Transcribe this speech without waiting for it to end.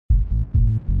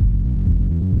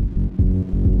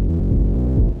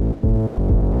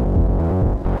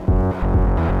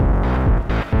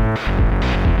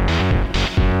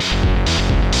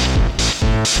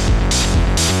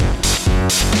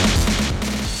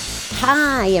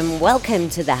Hi, and welcome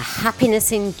to the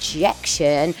Happiness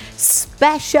Injection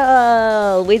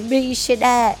special with me,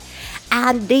 Jeanette.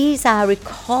 And these are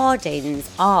recordings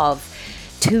of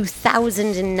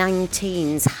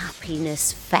 2019's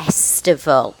Happiness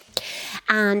Festival.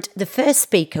 And the first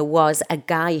speaker was a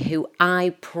guy who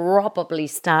I probably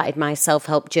started my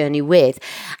self-help journey with,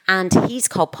 and he's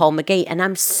called Paul McGee, and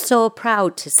I'm so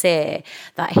proud to say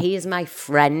that he is my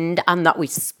friend and that we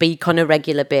speak on a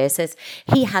regular basis.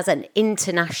 He has an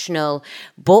international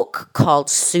book called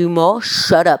Sumo,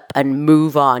 Shut Up and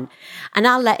Move On, and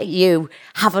I'll let you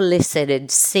have a listen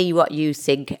and see what you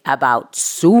think about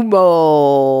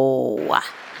Sumo.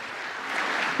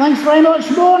 Thanks very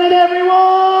much. Morning,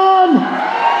 everyone.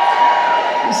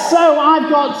 So I've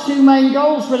got two main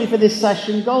goals really for this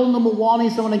session. Goal number one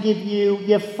is I want to give you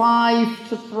your 5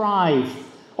 to thrive.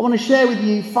 I want to share with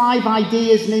you 5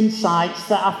 ideas and insights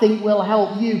that I think will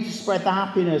help you to spread the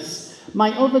happiness.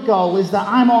 My other goal is that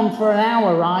I'm on for an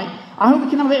hour, right? I hope we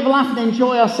can have a bit of a laugh and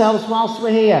enjoy ourselves whilst we're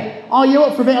here. Are you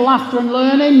up for a bit of laughter and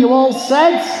learning? You all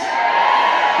said?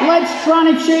 Let's try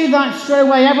and achieve that straight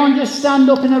away. Everyone just stand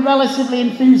up in a relatively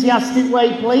enthusiastic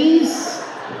way, please.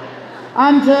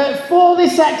 And for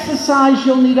this exercise,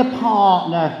 you'll need a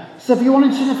partner. So if you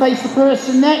wanted to face the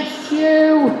person next to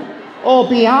you or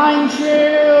behind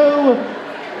you,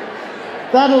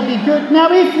 that'll be good. Now,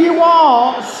 if you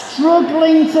are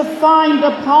struggling to find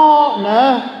a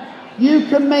partner, you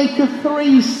can make a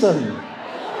threesome.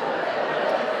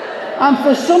 And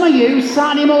for some of you,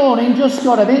 Saturday morning just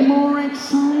got a bit more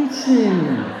exciting.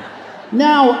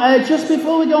 Now, just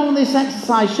before we go on this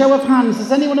exercise, show of hands,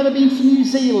 has anyone ever been to New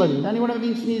Zealand? Anyone ever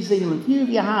been to New Zealand? A few of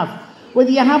you have.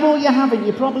 Whether you have or you haven't,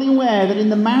 you're probably aware that in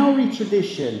the Maori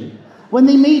tradition, when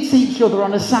they meet each other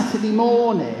on a Saturday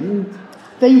morning,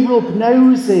 they rub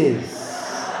noses.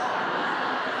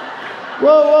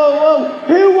 Whoa, whoa, whoa.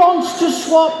 Who wants to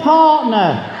swap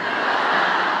partner?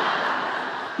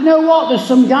 You know what? There's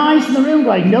some guys in the room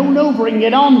going, no, bring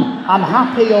it on. I'm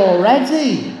happy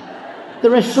already.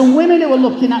 There are some women who are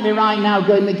looking at me right now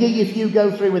going, McGee, if you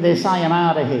go through with this, I am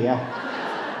out of here.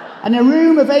 And a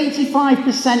room of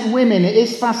 85% women, it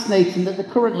is fascinating that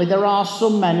there are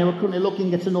some men who are currently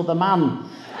looking at another man.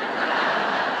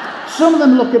 Some of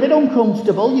them look a bit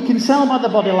uncomfortable. You can tell by the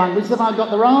body language they've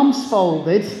got their arms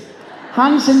folded,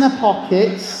 hands in their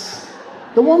pockets.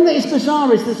 The one that is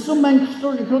bizarre is there's some men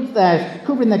stood there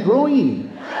covering their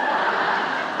groin.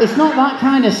 It's not that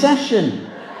kind of session.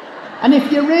 And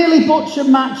if you're really butcher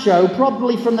macho,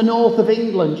 probably from the north of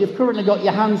England, you've currently got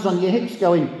your hands on your hips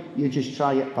going, you just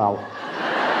try it, pal.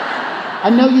 I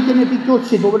know you're going to be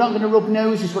gutted, but we're not going to rub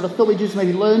noses, but I thought we just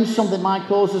maybe learn something that might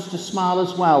cause us to smile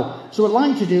as well. So what I'd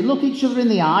like to do, look each other in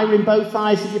the eye, or in both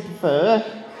eyes if you prefer.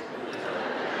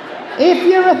 If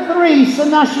you're a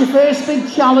threesome, that's your first big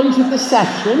challenge of the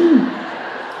session.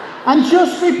 And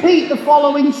just repeat the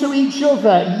following to each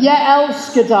other. Je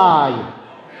elskadai.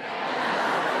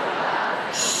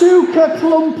 Suka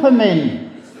klumpermin.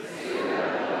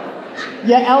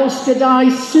 Je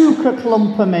elskadai suka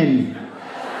klumpermin.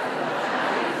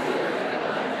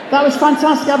 That was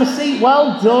fantastic. Have a seat.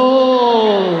 Well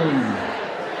done.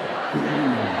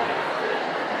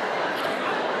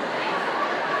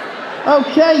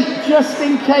 Okay, just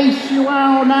in case you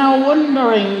are now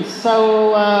wondering,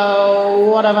 so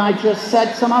what have I just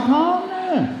said to my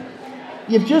partner?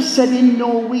 You've just said in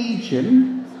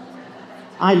Norwegian,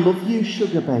 I love you,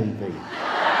 sugar baby.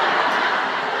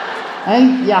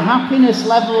 Hey, your happiness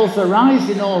levels are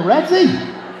rising already.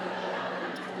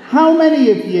 How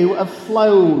many of you have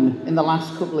flown in the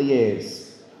last couple of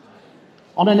years?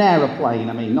 On an aeroplane,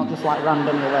 I mean, not just like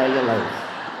randomly where you live.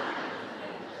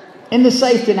 In the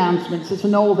safety announcements, it's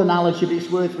an old analogy, but it's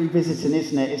worth revisiting,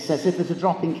 isn't it? It says if there's a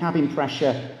drop in cabin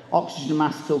pressure, oxygen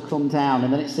masks will come down,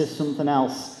 and then it says something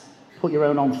else. Put your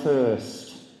own on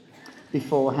first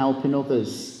before helping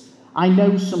others. I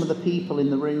know some of the people in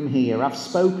the room here. I've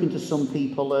spoken to some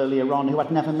people earlier on who I'd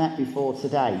never met before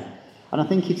today. And I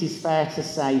think it is fair to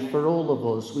say for all of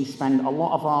us, we spend a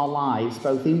lot of our lives,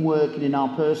 both in work and in our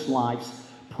personal lives,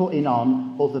 putting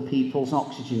on other people's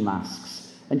oxygen masks.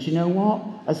 And you know what?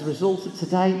 As a result of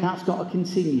today, that's got to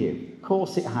continue. Of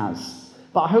course it has.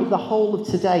 But I hope the whole of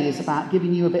today is about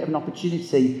giving you a bit of an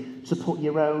opportunity to put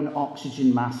your own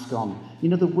oxygen mask on. You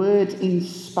know, the word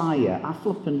inspire, I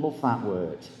flippin' love that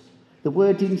word. The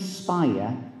word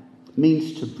inspire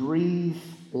means to breathe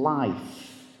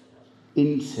life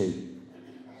into.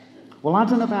 Well, I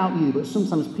don't know about you, but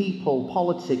sometimes people,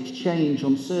 politics, change,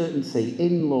 uncertainty,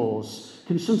 in-laws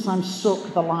can sometimes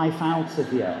suck the life out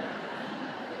of you.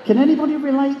 Can anybody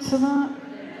relate to that?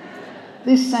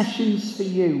 This session's for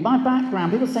you. My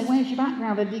background, people say, where's your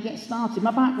background? How did you get started?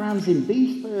 My background's in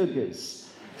beef burgers.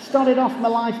 Started off my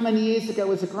life many years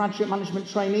ago as a graduate management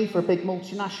trainee for a big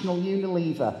multinational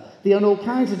Unilever. They own all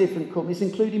kinds of different companies,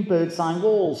 including Birdseye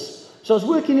Walls. So I was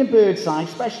working in Birdseye,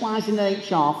 specialising in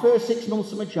HR. First 6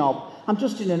 months of my job, I'm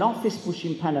just in an office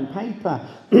pushing pen and paper.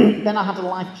 Then I had a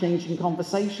life-changing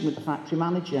conversation with the factory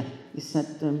manager. He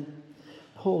said,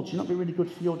 Paul, do you not be really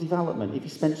good for your development if you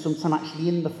spent some time actually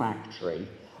in the factory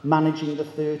managing the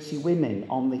 30 women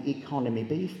on the economy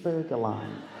beef burger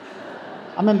line?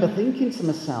 I remember thinking to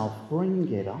myself,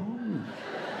 bring it on.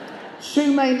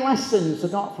 2 main lessons I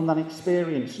got from that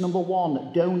experience. Number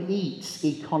 1, don't eat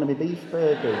economy beef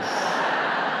burgers.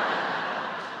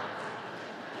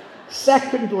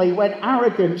 Secondly, when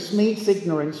arrogance meets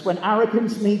ignorance,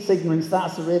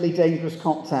 that's a really dangerous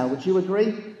cocktail. Would you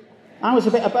agree? I was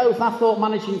a bit of both. I thought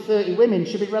managing 30 women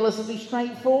should be relatively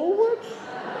straightforward.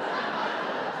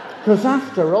 Because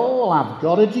after all, I've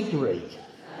got a degree.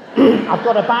 I've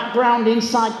got a background in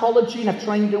psychology and I've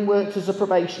trained and worked as a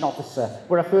probation officer,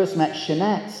 where I first met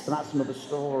Jeanette, but that's another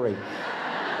story.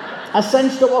 I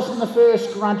sensed I wasn't the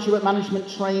first graduate management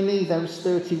trainee those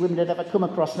 30 women had ever come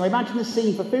across. Now imagine the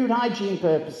scene. For food hygiene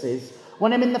purposes,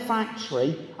 when I'm in the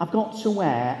factory, I've got to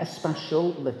wear a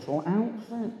special little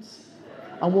outfit.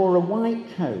 I wore a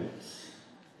white coat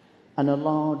and a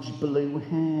large blue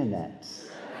hairnet.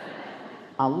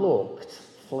 I looked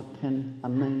flippin'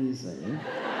 amazing.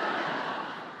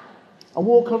 I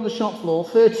walk on the shop floor,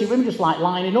 30 women just like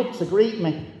lining up to greet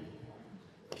me.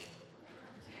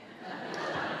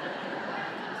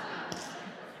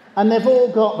 And they've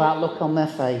all got that look on their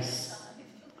face.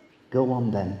 Go on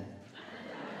then.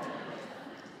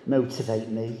 Motivate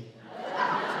me.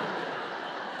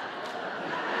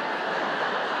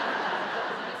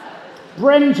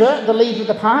 Brenda, the leader of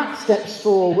the pack, steps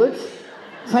forward,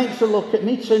 takes a look at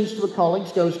me, turns to her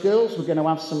colleagues, goes, girls, we're going to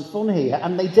have some fun here.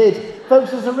 And they did. Folks,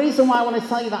 there's a reason why I want to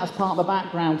tell you that as part of my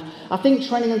background. I think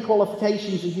training and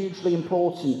qualifications are hugely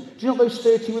important. Do you know what those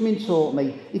 30 women taught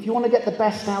me? If you want to get the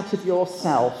best out of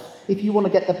yourself, if you want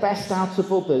to get the best out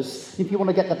of others, if you want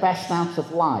to get the best out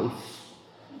of life,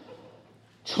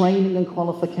 training and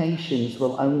qualifications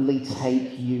will only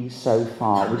take you so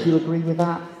far. Would you agree with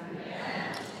that?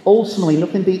 Ultimately,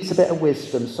 nothing beats a bit of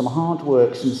wisdom, some hard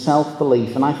work, some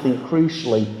self-belief, and I think,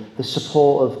 crucially, the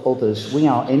support of others. We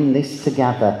are in this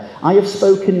together. I have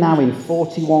spoken now in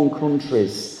 41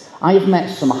 countries. I have met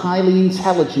some highly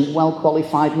intelligent,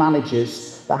 well-qualified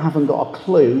managers that haven't got a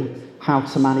clue how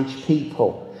to manage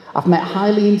people. I've met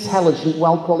highly intelligent,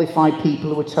 well-qualified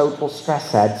people who are total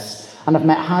stress heads. And I've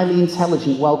met highly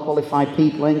intelligent, well-qualified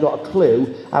people who ain't got a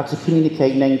clue how to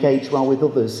communicate and engage well with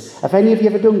others. Have any of you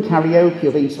ever done karaoke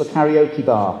or been to a karaoke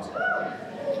bar?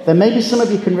 Then maybe some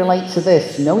of you can relate to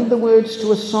this. Knowing the words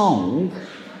to a song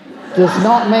does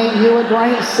not make you a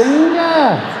great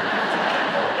singer.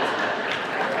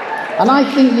 And I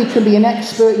think you can be an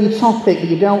expert in your topic, but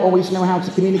you don't always know how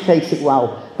to communicate it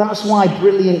well. That's why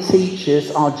brilliant teachers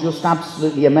are just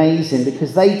absolutely amazing,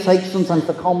 because they take sometimes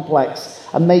the complex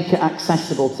and make it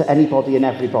accessible to anybody and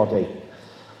everybody.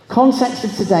 Context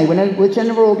of today, we're a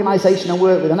general organisation I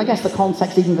work with, and I guess the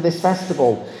context even for this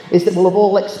festival is that we'll have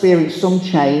all experienced some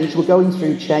change, we're going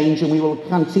through change, and we will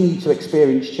continue to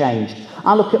experience change.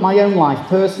 I look at my own life,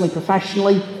 personally,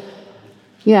 professionally,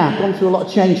 I've gone through a lot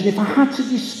of change, and if I had to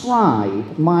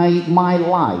describe my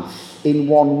life in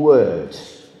one word,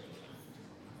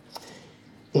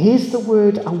 here's the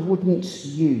word I wouldn't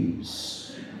use.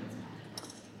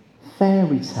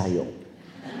 Fairy tale.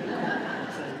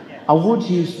 I would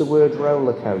use the word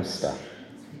roller coaster.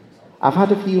 I've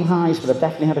had a few highs, but I've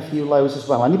definitely had a few lows as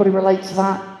well. Anybody relate to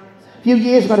that? A few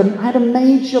years ago, I had a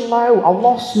major low. I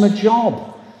lost my job.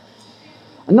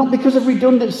 And not because of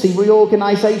redundancy,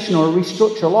 reorganisation or a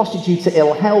restructure. I lost it due to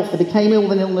ill health. I became ill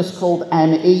with an illness called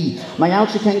ME,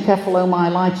 myalgic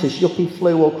encephalomyelitis, yuppie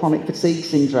flu or chronic fatigue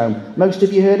syndrome. Most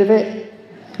of you heard of it?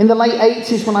 In the late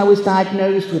 80s when I was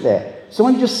diagnosed with it. So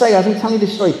let me just say, as I'm telling you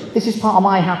this story, this is part of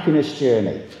my happiness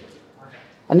journey.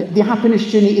 And the happiness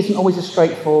journey isn't always a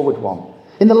straightforward one.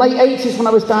 In the late 80s when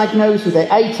I was diagnosed with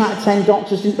it, 8 out of 10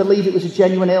 doctors didn't believe it was a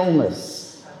genuine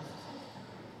illness.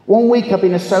 One week I've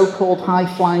been a so-called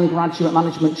high-flying graduate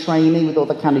management trainee with all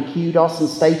the kind of kudos and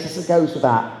status that goes with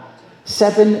that.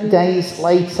 7 days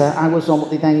later, I was on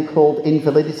what they then called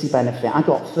invalidity benefit. I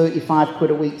got 35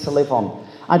 quid a week to live on.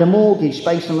 I had a mortgage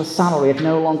based on a salary I'd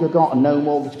no longer got and no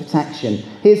mortgage protection.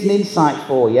 Here's an insight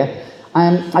for you.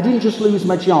 I didn't just lose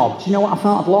my job. Do you know what? I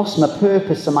felt I'd lost my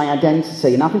purpose and my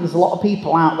identity. And I think there's a lot of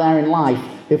people out there in life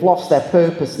who've lost their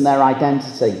purpose and their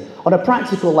identity. On a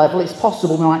practical level, it's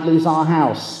possible we might lose our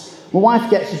house. My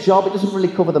wife gets a job, it doesn't really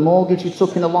cover the mortgage. We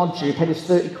took in a lodger, he paid us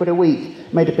 30 quid a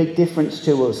week, made a big difference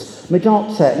to us. My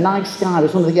doctor, nice guy,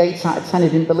 was one of the 8 out of 10 who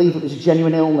didn't believe it was a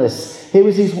genuine illness. Here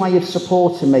was his way of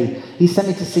supporting me. He sent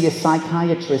me to see a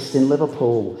psychiatrist in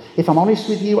Liverpool. If I'm honest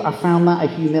with you, I found that a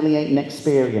humiliating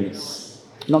experience.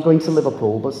 Not going to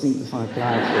Liverpool, but seeing the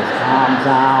psychiatrist. Calm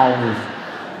down.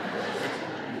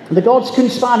 The gods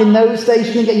conspired in those days.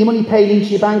 You didn't get your money paid into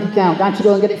your bank account. You had to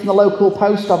go and get it from the local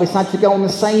post office. I had to go on the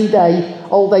same day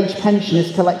old age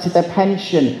pensioners collected their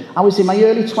pension. I was in my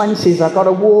early 20s. I got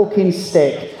a walking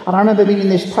stick. And I remember being in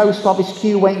this post office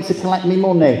queue waiting to collect my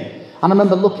money. And I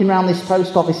remember looking around this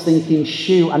post office thinking,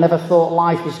 shoot, I never thought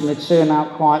life was going to turn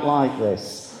out quite like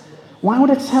this. Why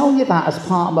would I tell you that as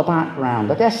part of my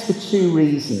background? I guess for 2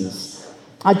 reasons.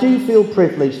 I do feel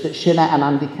privileged that Sinead and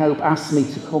Andy Cope asked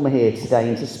me to come here today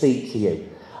and to speak to you.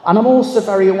 And I'm also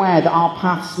very aware that our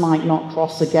paths might not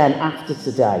cross again after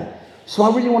today. So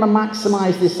I really want to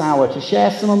maximise this hour to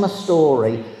share some of my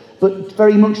story, but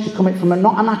very much to come in from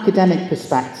not an academic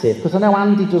perspective, because I know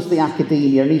Andy does the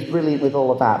academia and he's brilliant with all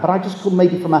of that, but I just come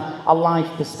maybe from a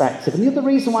life perspective. And the other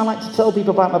reason why I like to tell people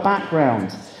about my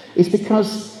background is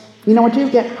because, I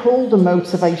do get called a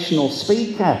motivational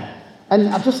speaker. And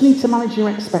I just need to manage your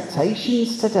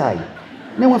expectations today.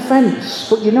 No offence,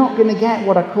 but you're not going to get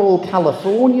what I call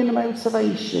Californian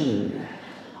motivation.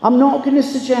 I'm not going to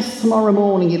suggest tomorrow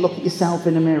morning you look at yourself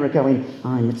in a mirror going,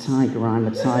 I'm a tiger, I'm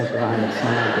a tiger, I'm a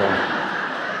tiger.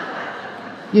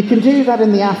 You can do that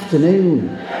in the afternoon.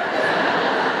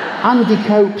 Andy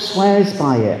Cope swears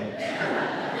by it.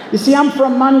 You see, I'm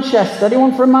from Manchester.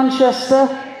 Anyone from Manchester?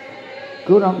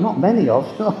 Good, not many of.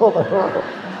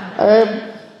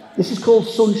 This is called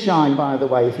sunshine, by the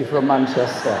way, if you're from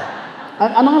Manchester.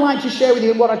 And I like to share with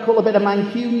you what I call a bit of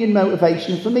Mancunian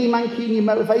motivation. For me, Mancunian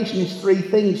motivation is 3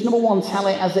 things. Number 1, tell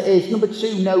it as it is. Number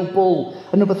 2, no bull.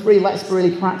 And number 3, let's be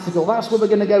really practical. That's where we're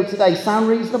going to go today. Sound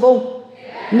reasonable?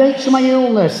 Yeah. Nature of my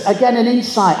illness. Again, an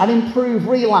insight. I'd improve,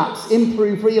 relapse.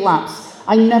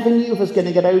 I never knew if I was going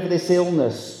to get over this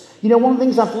illness. One of the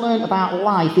things I've learned about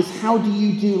life is how do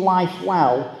you do life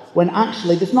well when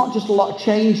actually there's not just a lot of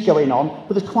change going on,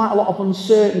 but there's quite a lot of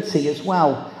uncertainty as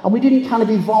well. And we didn't kind of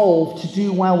evolve to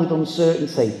do well with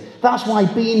uncertainty. That's why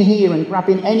being here and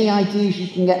grabbing any ideas you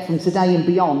can get from today and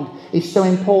beyond is so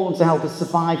important to help us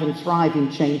survive and thrive in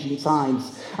changing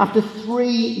times. After 3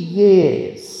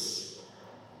 years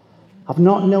of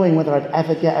not knowing whether I'd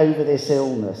ever get over this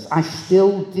illness, I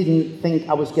still didn't think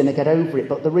I was going to get over it,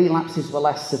 but the relapses were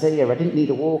less severe. I didn't need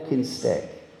a walking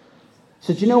stick.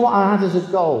 So do you know what I had as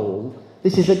a goal?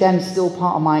 This is again still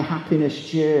part of my happiness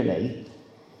journey.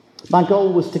 My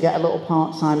goal was to get a little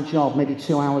part-time job, maybe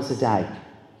 2 hours a day,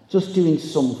 just doing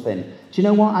something. Do you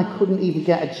know what? I couldn't even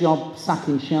get a job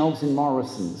stacking shelves in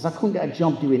Morrison's. I couldn't get a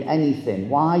job doing anything.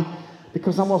 Why?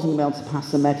 Because I wasn't going to be able to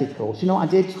pass a medical. Do you know what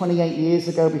I did 28 years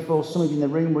ago before some of you in the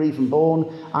room were even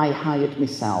born? I hired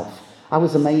myself. I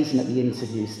was amazing at the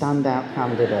interview, standout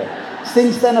candidate.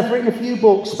 Since then, I've written a few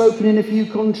books, spoken in a few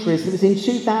countries. It was in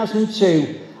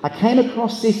 2002, I came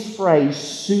across this phrase,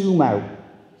 sumo.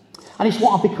 And it's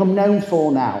what I've become known for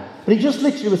now. But it just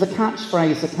literally was a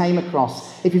catchphrase I came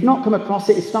across. If you've not come across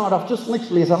it, it started off just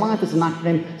literally as a life as an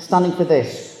acronym, standing for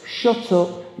this. Shut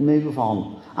up, move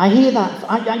on. I hear that,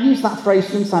 I use that phrase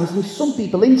sometimes, and some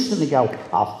people instantly go,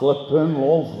 I flippin'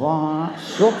 love that.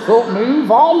 Shut up, move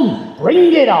on.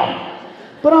 Bring it on.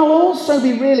 But I'll also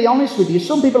be really honest with you.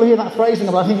 Some people hear that phrase and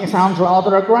go, I think it sounds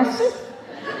rather aggressive.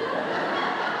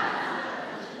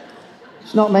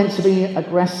 It's not meant to be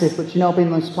aggressive, but I've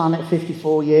been on this planet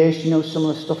 54 years. Some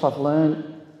of the stuff I've learned.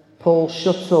 Paul,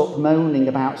 shut up moaning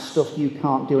about stuff you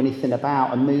can't do anything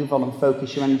about and move on and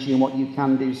focus your energy on what you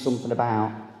can do something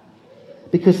about.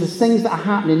 Because there's things that are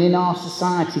happening in our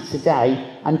society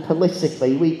today and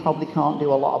politically we probably can't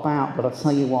do a lot about, but I'll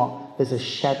tell you what, there's a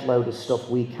shed load of stuff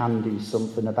we can do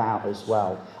something about as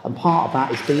well. And part of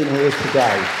that is being here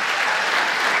today.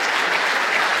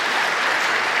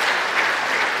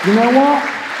 You know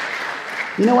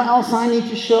what? You know what else I need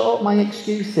to shut up? My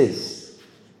excuses.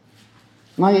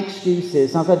 My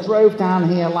excuses. As I drove down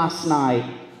here last night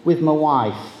with my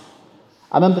wife,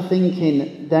 I remember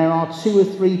thinking there are 2 or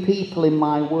 3 people in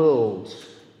my world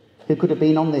who could have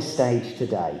been on this stage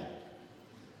today,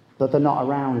 but they're not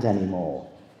around anymore.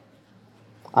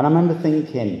 And I remember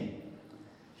thinking,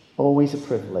 always a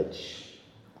privilege,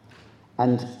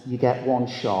 and you get one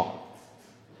shot.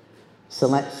 So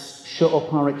let's shut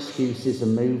up our excuses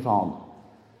and move on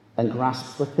and grasp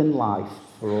flipping life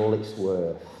for all it's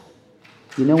worth.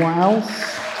 You know what else?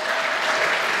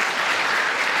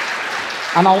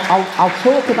 And I'll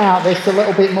talk about this a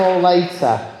little bit more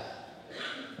later.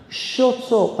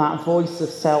 Shut up that voice of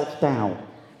self-doubt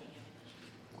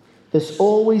that's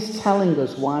always telling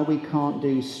us why we can't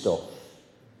do stuff.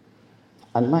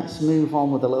 And let's move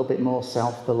on with a little bit more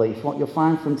self-belief. What you'll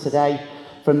find from today,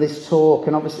 from this talk,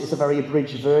 and obviously it's a very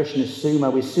abridged version of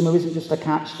sumo, is sumo isn't just a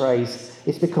catchphrase,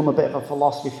 it's become a bit of a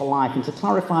philosophy for life. And to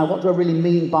clarify, what do I really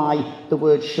mean by the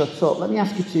word shut up? Let me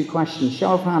ask you two questions.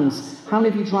 Show of hands, how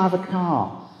many of you drive a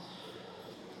car?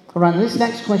 All right, and this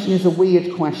next question is a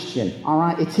weird question. All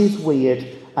right, it is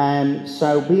weird.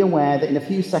 So be aware that in a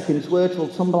few seconds, words will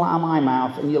tumble out of my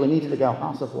mouth and you'll immediately go,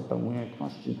 that's a flippin' weird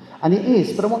question. And it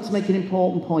is, but I want to make an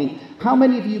important point. How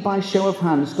many of you, by show of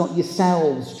hands, got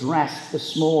yourselves dressed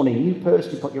this morning? You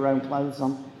personally put your own clothes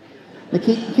on. Now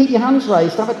keep your hands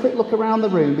raised. Have a quick look around the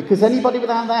room, because anybody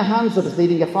without their hands up is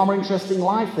leading a far more interesting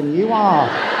life than you are.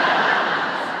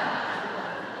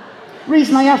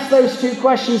 Reason I ask those two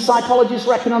questions, psychologists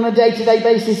reckon on a day-to-day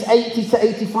basis, 80 to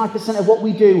 85% of what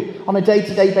we do on a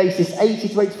day-to-day basis, 80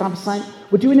 to 85%,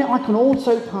 we're doing it like an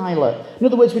autopilot. In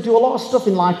other words, we do a lot of stuff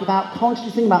in life without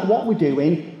consciously thinking about what we're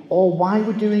doing or why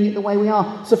we're doing it the way we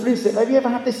are. So for instance, have you ever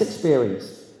had this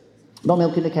experience? Not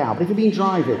milking a cow, but if you've been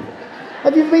driving,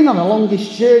 have you ever been on a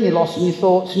longish journey, lost in your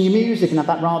thoughts and your music, and had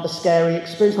that rather scary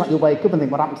experience, like you wake up and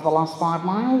think, what happened to the last 5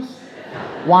 miles?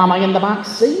 Why am I in the back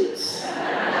seat?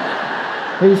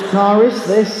 Whose car is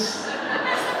this?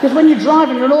 Because when you're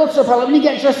driving, you're an autopilot. When you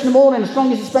get dressed in the morning, as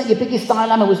strong as you suspect your biggest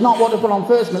dilemma was not what to put on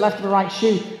first, my left or the right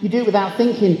shoe, you do it without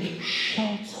thinking,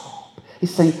 shut up.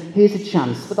 He's saying, here's a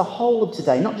chance for the whole of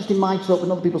today, not just in my talk, but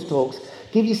in other people's talks.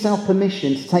 Give yourself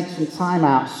permission to take some time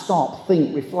out, stop,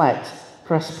 think, reflect,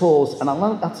 press pause. And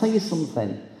I'll tell you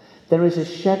something. There is a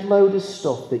shed load of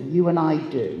stuff that you and I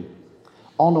do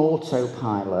on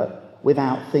autopilot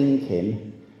without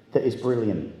thinking that is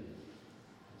brilliant.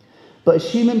 But as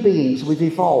human beings, we've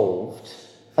evolved,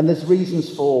 and there's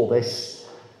reasons for all this,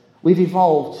 we've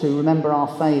evolved to remember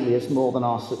our failures more than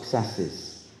our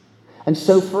successes. And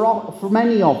so for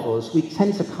many of us, we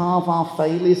tend to carve our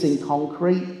failures in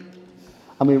concrete,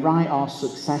 and we write our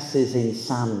successes in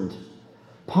sand.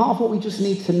 Part of what we just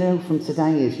need to know from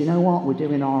today is, you know what, we're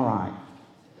doing all right.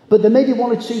 But there may be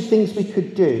one or two things we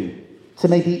could do to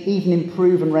maybe even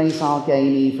improve and raise our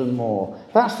game even more.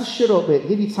 That's the shut up bit.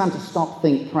 Give you time to stop,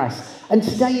 think, press. And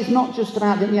today is not just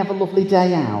about didn't you have a lovely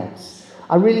day out.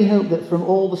 I really hope that from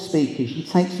all the speakers, you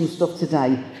take some stuff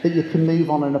today that you can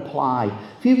move on and apply.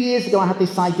 A few years ago, I had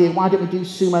this idea, why don't we do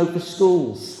sumo for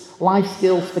schools? Life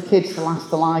skills for kids to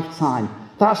last a lifetime.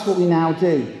 That's what we now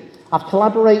do. I've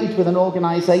collaborated with an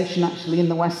organisation actually in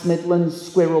the West Midlands,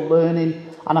 Squirrel Learning,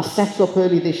 and I set up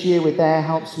early this year with their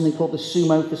help something called the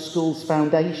Sumo for Schools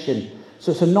Foundation.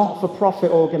 So it's a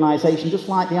not-for-profit organisation, just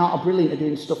like the Art of Brilliant are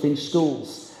doing stuff in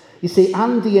schools. You see,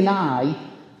 Andy and I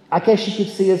guess you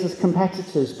could see us as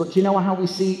competitors, but do you know how we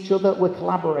see each other? We're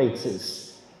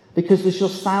collaborators. Because there's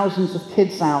just thousands of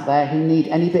kids out there who need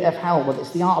any bit of help, whether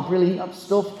it's the Art of Brilliant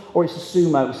stuff or it's the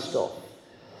sumo stuff.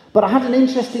 But I had an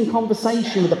interesting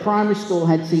conversation with a primary school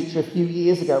head teacher a few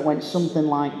years ago. It went something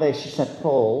like this. She said,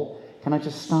 Paul, can I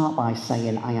just start by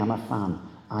saying I am a fan?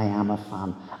 I am a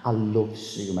fan. I love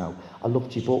sumo. I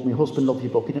loved your book. My husband loved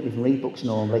your book. He didn't even read books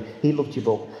normally. He loved your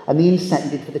book. And the inset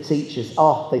you did for the teachers, they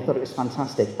thought it was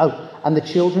fantastic. Oh, and the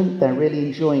children, they're really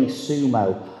enjoying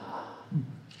sumo.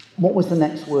 What was the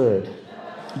next word?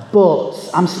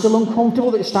 But I'm still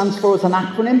uncomfortable that it stands for as an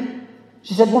acronym.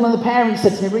 She said, one of the parents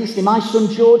said to me recently, my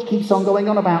son George keeps on going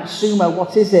on about sumo.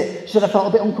 What is it? She said, I felt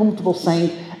a bit uncomfortable saying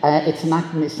it's an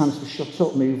acronym, it stands for shut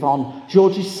up, move on.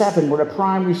 George is 7, we're a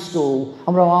primary school,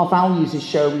 and one of our values is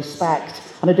show respect.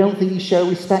 And I don't think you show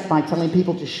respect by telling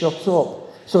people to shut up.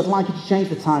 So I'd like you to change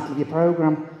the title of your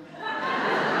programme.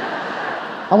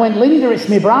 I went, Linda, it's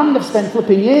my brand, I've spent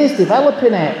flipping years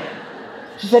developing it.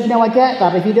 She said, no, I get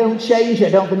that. If you don't change it, I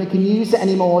don't think we can use it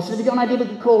anymore. I said, have you got an idea we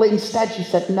could call it instead? She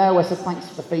said, no. I said, thanks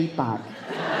for the feedback.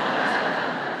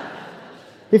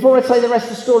 Before I tell you the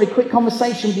rest of the story, quick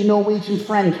conversation with your Norwegian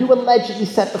friend who allegedly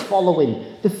said the following.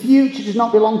 The future does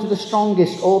not belong to the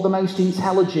strongest or the most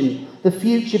intelligent. The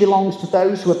future belongs to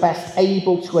those who are best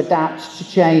able to adapt to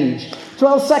change.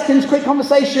 12 seconds, quick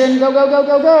conversation. Go, go, go,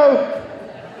 go, go.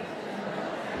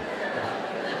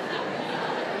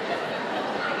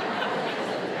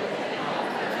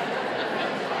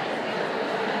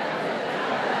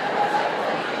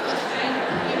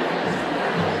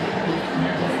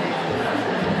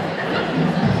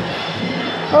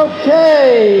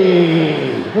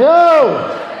 Okay,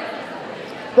 no.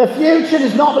 The future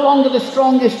does not belong to the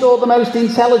strongest or the most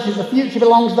intelligent. The future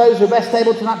belongs to those who are best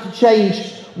able to adapt to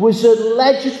change, was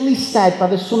allegedly said by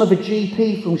the son of a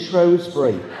GP from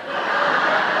Shrewsbury.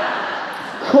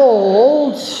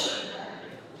 Called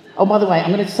Oh, by the way,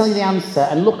 I'm going to tell you the answer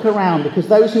and look around, because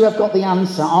those who have got the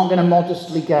answer aren't going to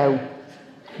modestly go,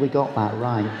 we got that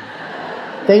right.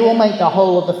 They will make the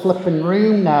whole of the flipping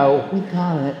room know, we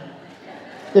got it.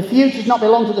 The future does not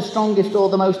belong to the strongest or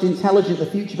the most intelligent. The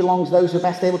future belongs to those who are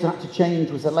best able to act to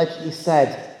change, was allegedly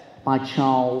said by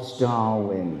Charles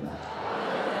Darwin.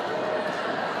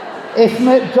 If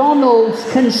McDonald's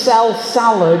can sell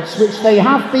salads, which they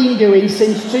have been doing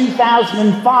since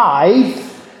 2005,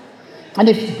 and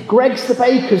if Greggs the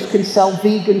Bakers can sell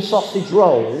vegan sausage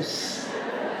rolls,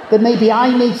 then maybe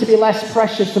I need to be less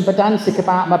precious and pedantic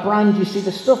about my brand. You see,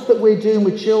 the stuff that we're doing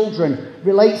with children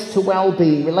relates to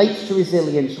well-being, relates to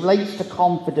resilience, relates to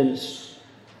confidence.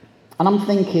 And I'm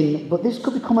thinking, but this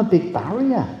could become a big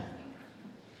barrier.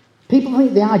 People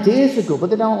think the ideas are good, but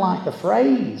they don't like the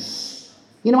phrase.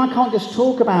 You know, I can't just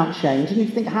talk about change, and you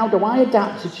think, how do I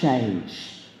adapt to change?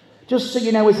 Just so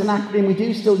you know, as an acronym, we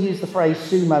do still use the phrase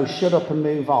SUMO, shut up and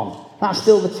move on. That's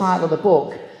still the title of the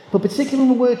book. But particularly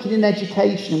when we're working in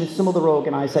education and with some other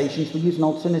organisations, we use an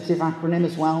alternative acronym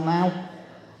as well now.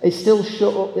 It's still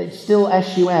shut up, it's still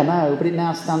SUMO, but it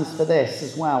now stands for this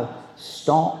as well.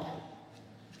 Stop,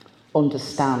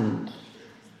 understand,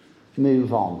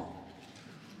 move on.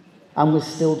 And we're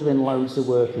still doing loads of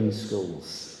work in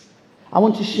schools. I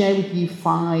want to share with you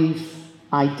 5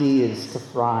 ideas to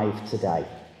thrive today.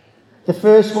 The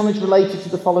first one is related to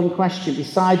the following question.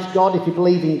 Besides God, if you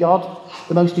believe in God,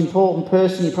 the most important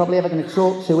person you're probably ever going to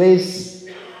talk to is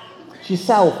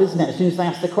yourself, isn't it? As soon as they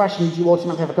ask the question, who do you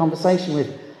automatically have a conversation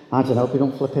with? I don't know, but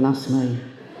don't flipping ask me.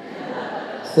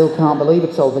 Still can't believe I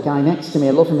told the guy next to me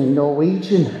I love him in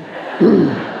Norwegian.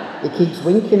 He keeps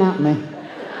winking at me.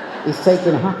 He's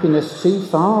taking happiness too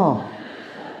far.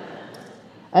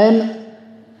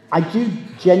 I do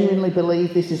genuinely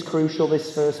believe this is crucial,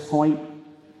 this first point,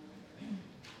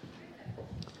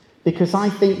 because I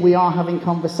think we are having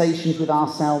conversations with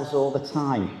ourselves all the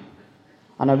time.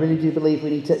 And I really do believe we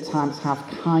need to at times have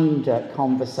kinder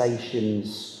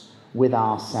conversations with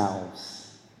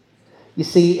ourselves. You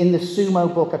see, in the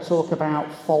SUMO book, I talk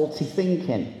about faulty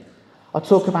thinking. I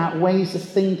talk about ways of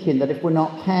thinking that if we're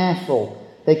not careful,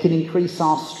 they can increase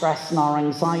our stress and our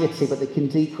anxiety, but they can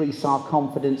decrease our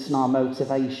confidence and our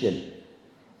motivation.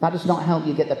 That does not help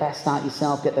you get the best out of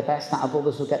yourself, get the best out of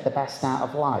others, or get the best out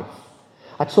of life.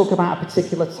 I talk about a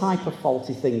particular type of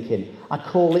faulty thinking. I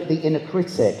call it the inner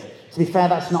critic. To be fair,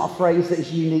 that's not a phrase that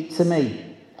is unique to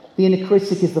me. The inner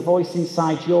critic is the voice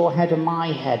inside your head and my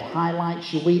head,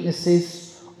 highlights your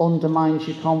weaknesses, undermines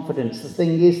your confidence. The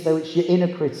thing is, though, it's your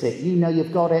inner critic. You know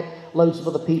you've got it. Loads of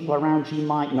other people around you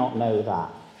might not know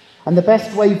that. And the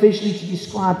best way visually to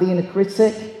describe the inner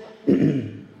critic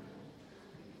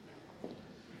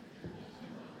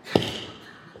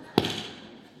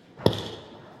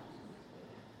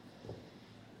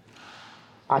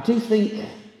I do think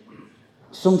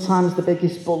sometimes the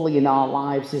biggest bully in our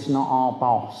lives is not our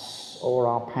boss or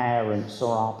our parents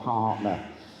or our partner.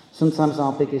 Sometimes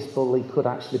our biggest bully could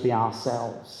actually be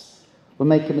ourselves. We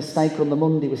make a mistake on the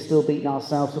Monday, we're still beating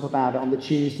ourselves up about it on the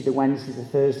Tuesday, the Wednesday, the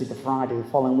Thursday, the Friday, the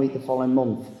following week, the following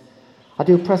month. I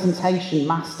do a presentation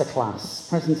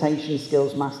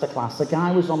skills masterclass. A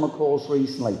guy was on the course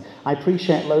recently. I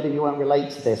appreciate a load of you won't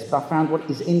relate to this, but I found what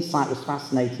his insight was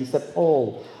fascinating. He said,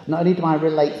 Paul, not only do I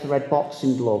relate to the red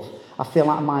boxing glove, I feel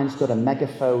like mine's got a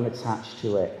megaphone attached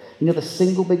to it. You know, the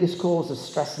single biggest cause of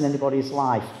stress in anybody's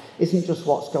life isn't just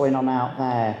what's going on out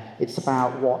there, it's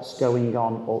about what's going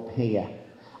on up here.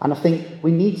 And I think we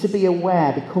need to be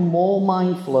aware, become more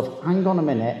mindful of, hang on a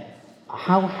minute,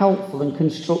 how helpful and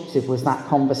constructive was that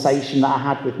conversation that I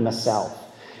had with myself?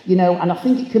 You know, and I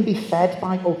think it can be fed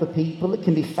by other people, it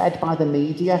can be fed by the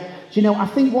media. Do you know, I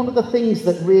think one of the things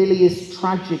that really is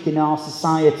tragic in our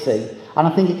society, and I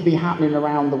think it could be happening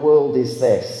around the world, is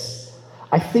this.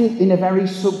 I think in a very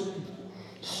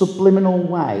subliminal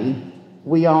way,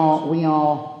 we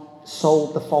are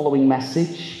sold the following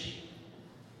message.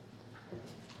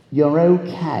 You're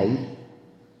okay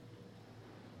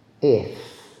if... ...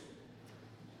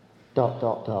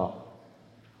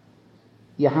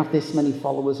 You have this many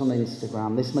followers on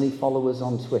Instagram, this many followers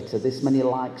on Twitter, this many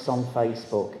likes on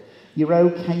Facebook. You're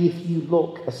okay if you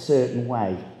look a certain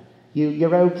way.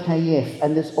 You're okay if,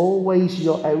 and there's always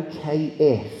you're okay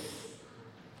if.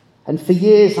 And for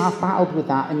years I've battled with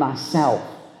that in myself.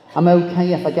 I'm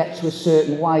okay if I get to a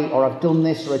certain way, or I've done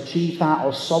this, or achieved that,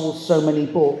 or sold so many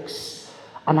books.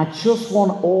 And I just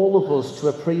want all of us to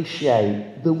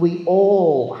appreciate that we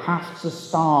all have to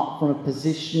start from a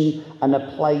position and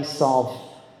a place of,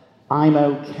 I'm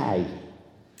okay.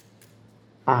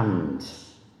 And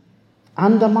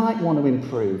I might want to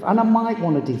improve, and I might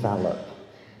want to develop.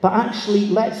 But actually,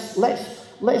 let's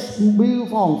let's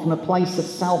move on from a place of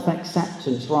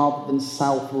self-acceptance rather than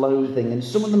self-loathing. And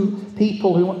some of the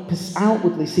people who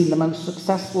outwardly seem the most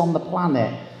successful on the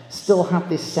planet still have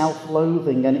this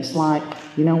self-loathing, and it's like,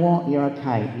 you know what, you're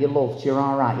okay, you're loved, you're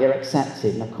all right, you're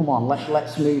accepted, now come on,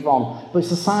 let's move on. But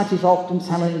society's often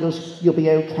telling us you'll be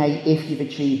okay if you've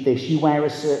achieved this, you wear a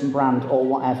certain brand or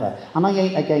whatever. And I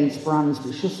ain't against brands,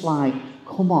 but it's just like,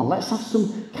 come on, let's have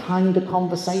some kind of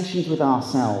conversations with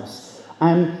ourselves.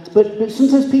 But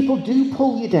sometimes people do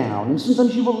pull you down, and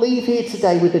sometimes you will leave here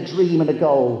today with a dream and a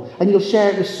goal, and you'll share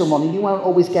it with someone, and you won't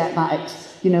always get that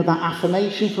that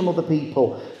affirmation from other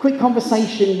people. Quick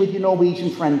conversation with your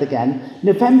Norwegian friend again.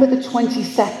 November the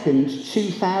 22nd,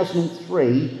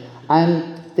 2003,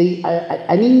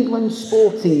 an England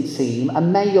sporting team, a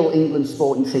male England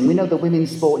sporting team, we know the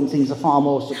women's sporting teams are far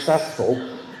more successful,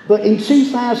 but in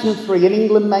 2003, an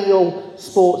England male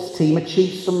sports team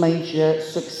achieved some major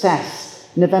success.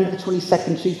 November the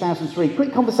 22nd, 2003.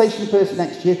 Quick conversation with the person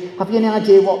next to you. Have you any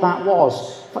idea what that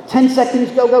was? 10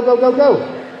 seconds, go, go, go, go,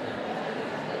 go.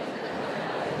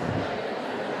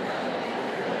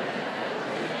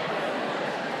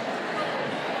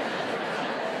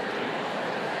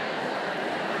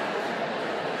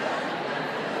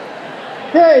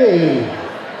 Hey!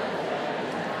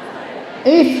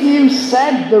 If you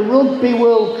said the Rugby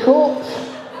World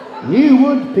Cup, you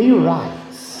would be right.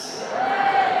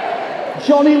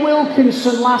 Johnny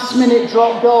Wilkinson, last minute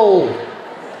drop goal.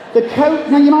 The coach,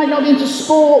 now you might not be into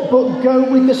sport, but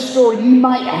go with the story. You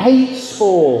might hate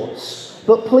sports,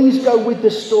 but please go with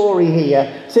the story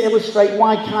here to illustrate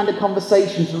why kind of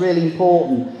conversations are really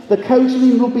important. The coach of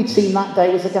the rugby team that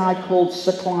day was a guy called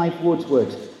Sir Clive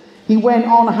Woodward. He went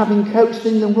on, having coached the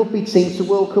England rugby team to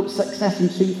World Cup success in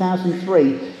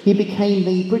 2003. He became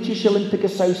the British Olympic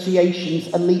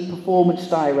Association's elite performance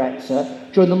director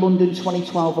during the London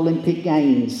 2012 Olympic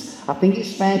Games. I think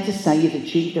it's fair to say he's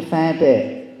achieved a fair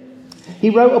bit. He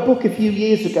wrote a book a few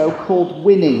years ago called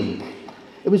Winning.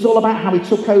 It was all about how he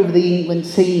took over the England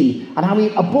team and how he,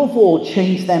 above all,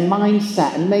 changed their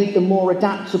mindset and made them more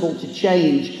adaptable to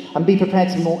change and be prepared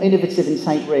to be more innovative and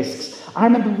take risks. I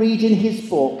remember reading his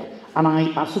book, and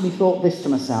I suddenly thought this to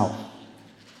myself.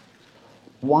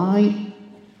 Why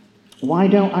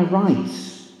don't I write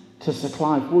to Sir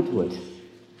Clive Woodward?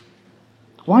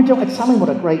 Why don't I tell him what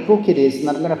a great book it is and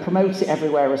that I'm going to promote it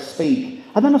everywhere I speak?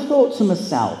 And then I thought to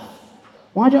myself,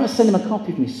 why don't I send him a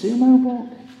copy of my sumo book?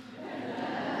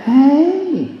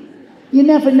 Hey, you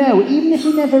never know. Even if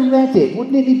he never read it,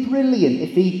 wouldn't it be brilliant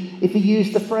if he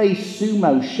used the phrase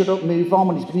sumo, shut up, move on,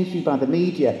 when he's been interviewed by the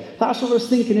media? That's what I was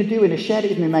thinking of doing. I shared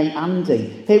it with my mate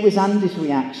Andy. Here was Andy's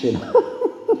reaction.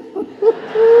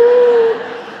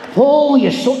 Paul,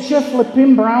 you're such a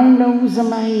flipping brown noser,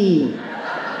 mate.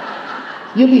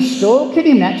 You'll be stalking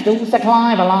him next. Oh, Sir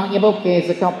Clive, I like your book. Here's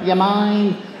a copy of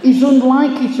mine. He's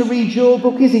unlikely to read your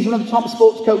book, is he? He's one of the top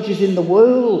sports coaches in the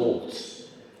world.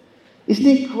 Isn't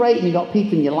it great when you've got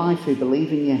people in your life who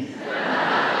believe in you?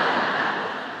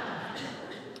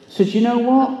 So do you know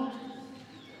what?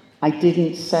 I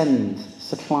didn't send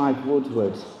Sir Clive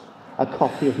Woodward a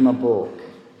copy of my book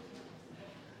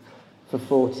for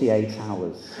 48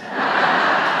 hours.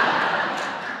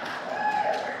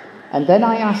 And then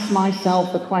I asked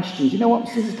myself the question, do you know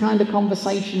what these kind of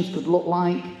conversations could look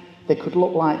like? They could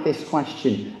look like this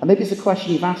question. And maybe it's a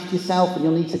question you've asked yourself and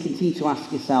you'll need to continue to ask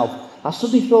yourself. I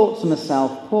suddenly thought to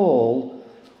myself, Paul,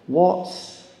 what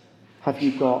have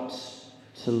you got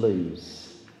to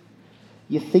lose?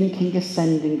 You're thinking of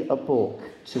sending a book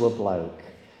to a bloke.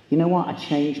 You know what? I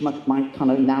changed my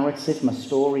kind of narrative, my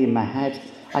story in my head.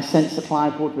 I sent Sir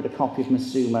Clive Woodward a copy of my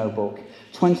sumo book.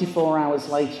 24 hours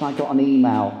later, I got an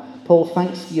email. Paul,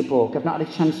 thanks for your book. I've not had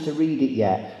a chance to read it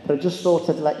yet, but I just thought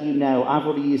I'd let you know I've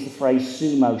already used the phrase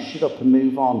sumo, shut up and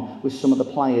move on with some of the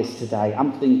players today.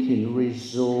 I'm thinking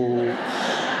results.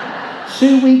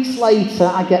 2 weeks later,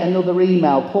 I get another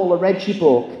email. Paul, I read your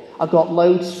book. I got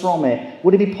loads from it.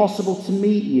 Would it be possible to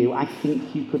meet you? I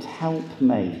think you could help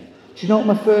me. Do you know what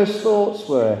my first thoughts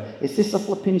were? Is this a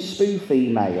flipping spoof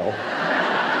email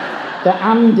that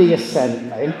Andy has sent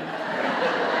me?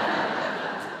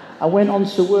 I went on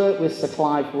to work with Sir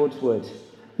Clive Woodward.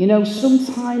 You know,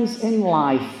 sometimes in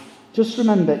life, just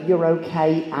remember you're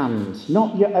okay and,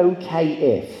 not you're okay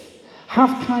if.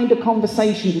 Have kind of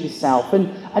conversations with yourself.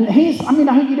 And here's, I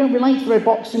hope you don't relate to a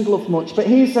boxing glove much, but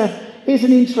here's an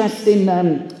interesting,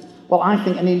 I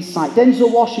think an insight.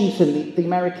 Denzel Washington, the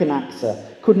American actor,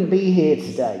 couldn't be here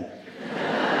today.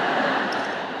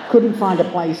 Couldn't find a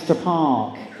place to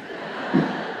park.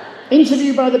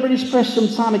 Interviewed by the British press some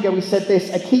time ago, he said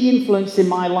this: a key influence in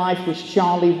my life was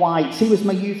Charlie White. He was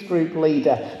my youth group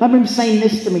leader. I remember him saying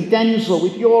this to me: Denzel,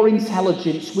 with your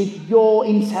intelligence,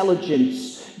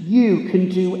 you can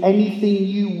do anything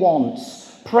you want.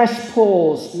 Press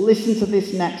pause, listen to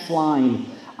this next line.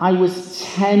 I was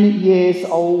 10 years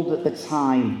old at the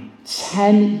time.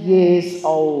 10 years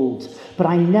old. But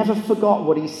I never forgot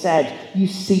what he said. You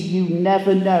see, you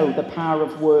never know the power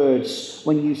of words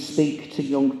when you speak to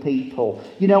young people.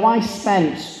 You know, I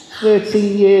spent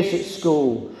 13 years at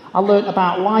school. I learnt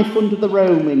about life under the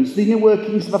Romans, the inner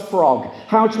workings of a frog,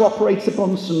 how to operate a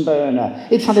Bunsen burner.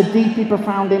 It's had a deeply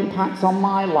profound impact on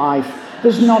my life.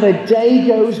 There's not a day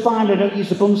goes by and I don't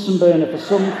use a Bunsen burner for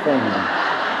something.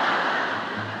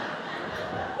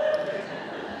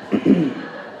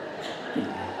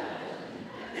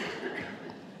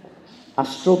 I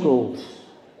struggled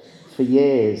for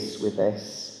years with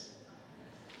this,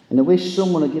 and I wish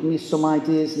someone had given me some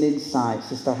ideas and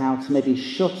insights as to how to maybe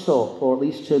shut up or at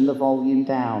least turn the volume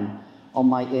down on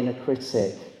my inner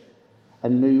critic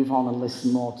and move on and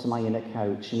listen more to my inner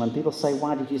coach. And when people say,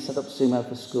 why did you set up Sumo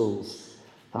for Schools?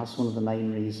 That's one of the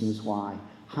main reasons why.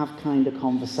 Have kind of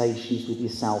conversations with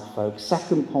yourself, folks.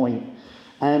 Second point,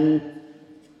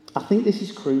 I think this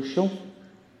is crucial.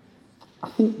 I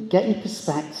think getting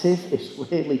perspective is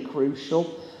really crucial.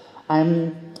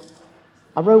 I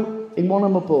wrote in one of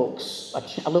my books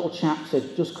a little chapter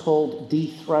just called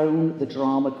Dethrone the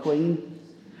Drama Queen.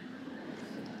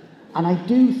 And I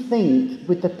do think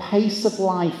with the pace of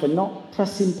life and not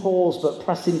pressing pause but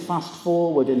pressing fast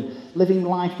forward and living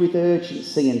life with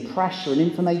urgency and pressure and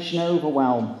information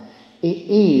overwhelm, it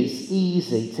is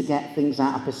easy to get things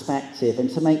out of perspective and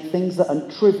to make things that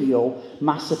are trivial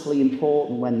massively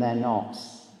important when they're not.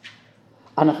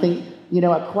 And I think, you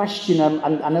know, a question,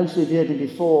 and I know you've heard me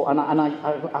before, and I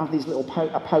have these little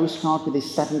a postcard with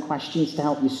these 7 questions to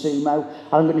help you sumo,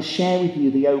 and I'm going to share with you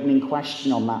the opening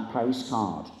question on that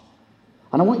postcard.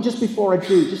 And I want you, just before I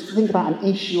do, just to think about an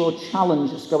issue or challenge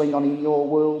that's going on in your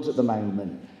world at the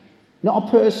moment. Not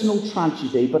a personal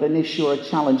tragedy, but an issue or a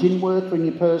challenge in work or in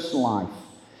your personal life.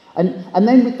 And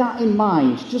then with that in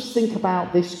mind, just think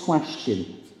about this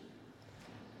question.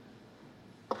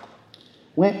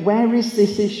 Where is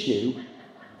this issue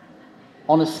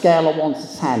on a scale of 1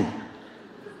 to 10?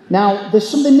 Now, there's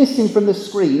something missing from the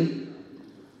screen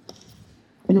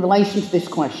in relation to this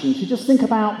question. So just think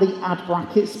about the add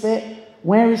brackets bit.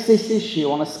 Where is this issue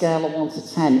on a scale of 1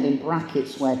 to 10 in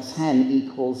brackets where 10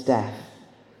 equals death?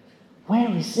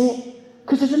 Where is it?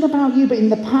 Because I don't know about you, but in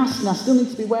the past, and I still need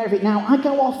to be aware of it now, I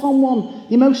go off on one.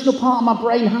 The emotional part of my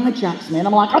brain hijacks me, and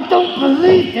I'm like, I don't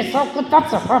believe this. How could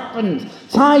that have happened?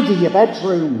 Tidy your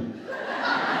bedroom.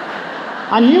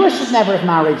 I knew I should never have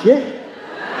married you.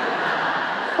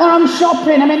 Or I'm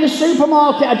shopping, I'm in the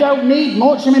supermarket, I don't need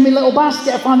much. I'm in my little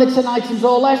basket, I find the 10 items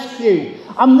or less queue.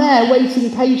 I'm there waiting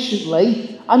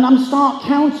patiently, and I'm start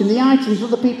counting the items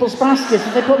of other people's baskets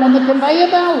as they put them on the conveyor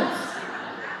belt.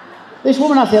 This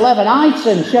woman has 11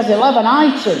 items. She has 11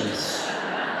 items.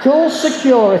 Call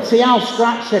security, I'll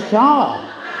scratch her car.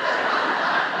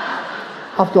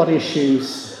 I've got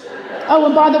issues. Oh,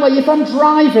 and by the way, if I'm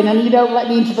driving and you don't let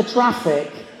me into the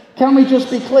traffic, can we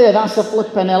just be clear, that's a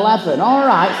flippin' 11. All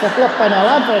right, it's a flippin'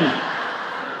 11.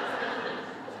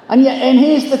 And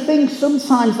here's the thing,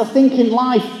 sometimes I think in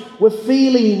life we're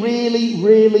feeling really,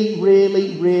 really,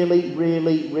 really, really,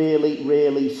 really, really,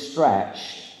 really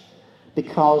stretched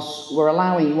because we're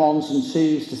allowing 1s and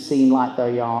 2s to seem like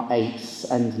they are 8s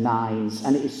and 9s,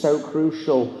 and it is so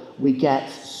crucial we get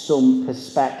some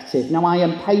perspective. Now, I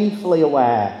am painfully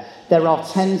aware there are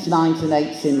 10s, 9s and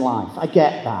 8s in life. I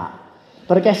get that.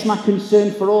 But I guess my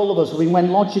concern for all of us,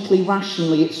 when logically,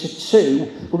 rationally it's a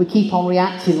 2, but we keep on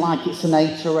reacting like it's an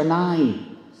 8 or a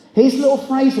 9. Here's a little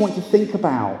phrase I want you to think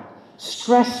about.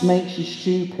 Stress makes you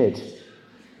stupid.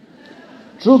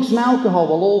 Drugs and alcohol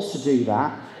will also do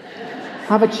that.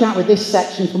 Have a chat with this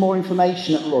section for more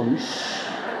information at lunch.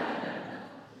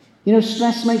 You know,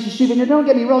 stress makes you stupid. Now, don't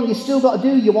get me wrong, you've still got to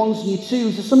do your 1s and your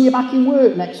 2s. Are some of you back in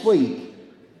work next week?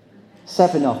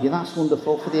 7 of you, that's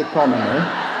wonderful for the economy.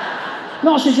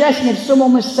 Not suggesting if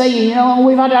someone was saying, you know, oh,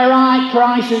 we've had a right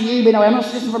crisis, you've been away. I'm not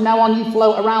suggesting from now on you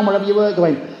float around wherever you work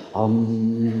going,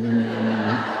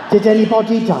 did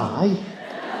anybody die?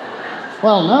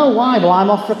 Well, no, why? Well, I'm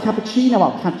off for a cappuccino,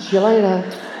 I'll catch you later.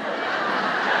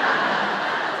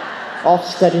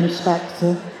 Ofsted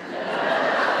inspector.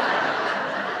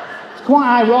 It's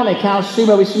quite ironic how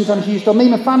sumo is sometimes used on me.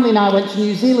 My family and I went to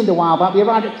New Zealand a while back. We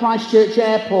arrived at Christchurch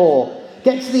Airport.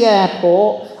 Get to the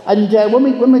airport, And when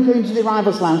we're going to the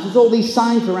arrivals lounge, there's all these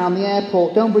signs around the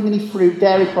airport. Don't bring any fruit,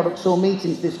 dairy products or meat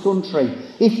into this country.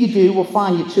 If you do, we'll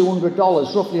fine you $200,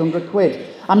 roughly 100 quid.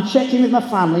 I'm checking with my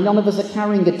family. None of us are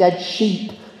carrying a dead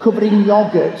sheep covered in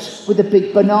yoghurt with a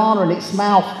big banana in its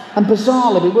mouth. And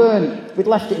bizarrely, we weren't. We'd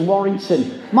left it in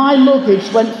Warrington. My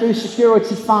luggage went through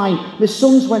security fine. My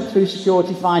son's went through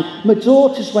security fine. My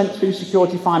daughter's went through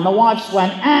security fine. My wife's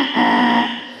went,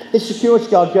 The security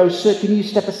guard goes, "Sir, can you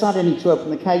step aside? I need to open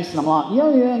the case." And I'm like,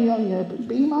 yeah, but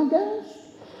be my guest.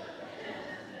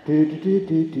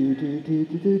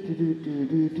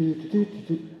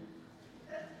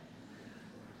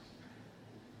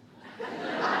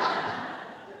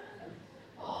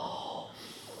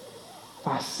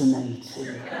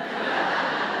 Fascinating.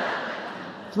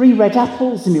 3 red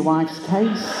apples in my wife's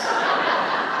case.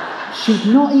 She'd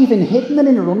not even hidden them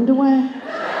in her underwear.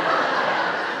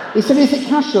 He said, "Is it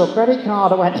cash or credit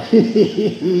card?" I went, I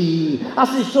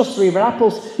said, "It's just 3 red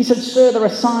apples." He said, "Sir, there are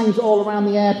signs all around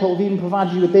the airport. We've even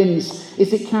provided you with bins.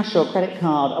 Is it cash or credit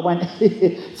card?" I went,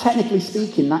 "Technically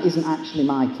speaking, that isn't actually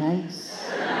my case."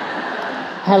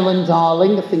 "Helen,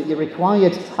 darling, I think you're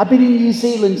required. I've been in New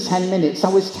Zealand 10 minutes. I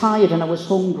was tired and I was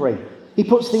hungry." He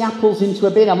puts the apples into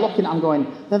a bin. I'm looking at them going,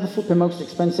 "They're the flipping most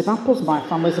expensive apples my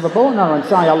family's ever bought in our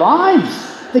entire lives.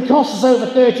 They cost us over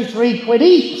 33 quid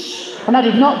each. And I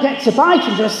did not get to bite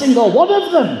into a single one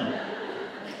of them."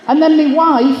 And then my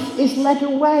wife is led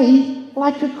away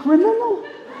like a criminal.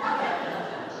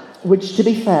 Which, to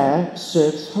be fair,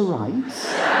 serves her right.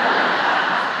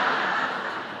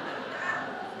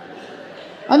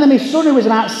 And then my son, who was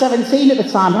about 17 at the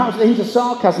time, perhaps with a hint of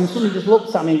sarcasm, suddenly just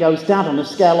looks at me and goes, "Dad, on a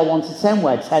scale of 1 to 10,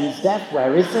 where 10's death,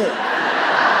 where is it?"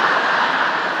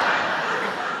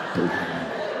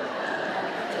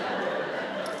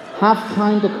 Have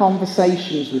kinder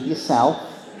conversations with yourself.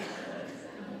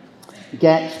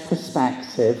 Get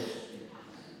perspective.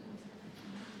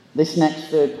 This next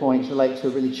third point relates to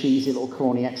a really cheesy little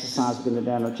corny exercise we're going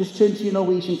to do now. Just turn to your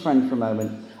Norwegian friend for a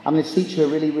moment. I'm going to teach you a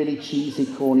really, really cheesy,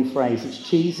 corny phrase. It's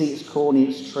cheesy, it's corny,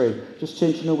 it's true. Just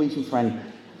turn to your Norwegian friend.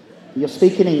 You're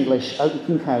speaking English. Hope you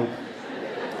can cope.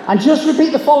 And just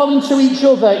repeat the following to each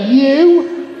other. You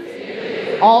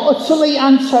are utterly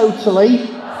and totally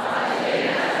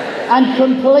and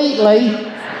completely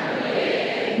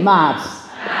mad.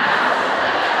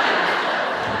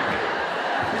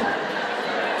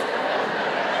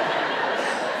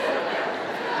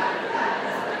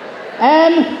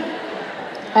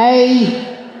 M-A-D.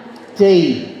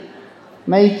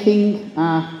 Making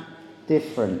a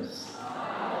difference.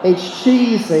 It's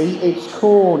cheesy, it's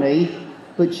corny,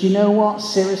 but you know what?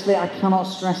 Seriously, I cannot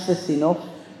stress this enough.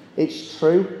 It's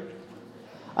true.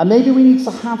 And maybe we need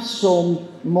to have some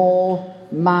more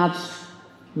mad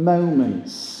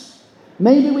moments.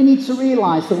 Maybe we need to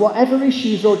realise that whatever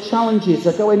issues or challenges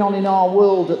are going on in our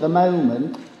world at the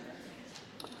moment,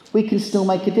 we can still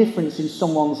make a difference in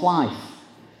someone's life.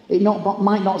 It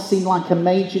might not seem like a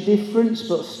major difference,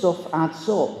 but stuff adds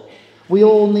up. We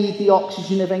all need the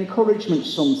oxygen of encouragement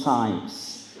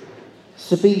sometimes.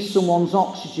 So be someone's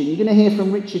oxygen. You're going to hear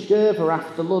from Richard Gerver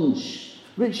after lunch.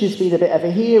 Richard's been a bit of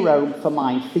a hero for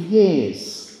mine for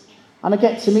years. And I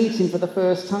get to meet him for the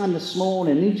first time this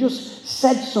morning. And he just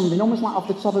said something, almost like off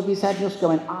the top of his head, just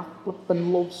going, "I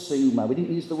flippin' love sumo." We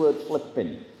didn't use the word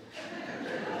flipping.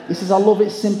 He says, "I love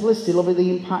its simplicity, love the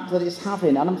impact that it's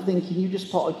having." And I'm thinking, you just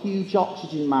put a huge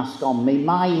oxygen mask on me,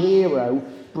 my hero,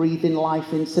 breathing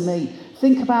life into me.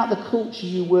 Think about the culture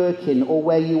you work in or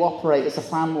where you operate as a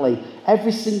family.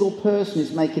 Every single person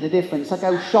is making a difference. I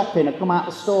go shopping, I come out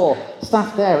the store,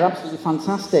 staff there are absolutely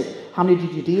fantastic. How many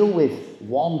did you deal with?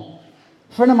 1.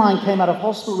 A friend of mine came out of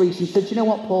hospital recently and said, "You know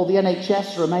what, Paul, the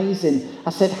NHS are amazing." I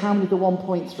said, "How many of the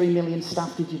 1.3 million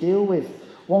staff did you deal with?"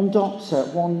 1 doctor,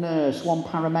 1 nurse, 1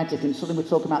 paramedic, and suddenly we're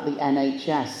talking about the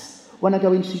NHS. When I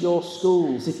go into your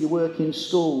schools, if you work in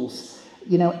schools,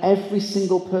 you know, every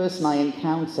single person I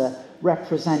encounter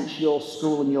represents your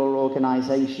school and your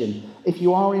organisation. If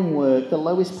you are in work, the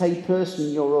lowest paid person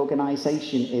in your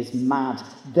organisation is mad.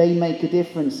 They make a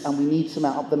difference and we need to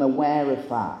make them aware of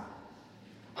that.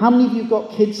 How many of you have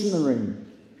got kids in the room?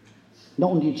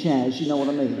 Not under your chairs, you know what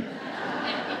I mean.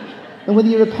 And whether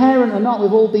you're a parent or not,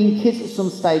 we've all been kids at some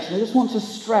stage. And I just want to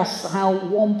stress how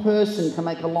one person can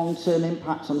make a long-term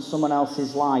impact on someone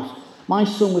else's life. My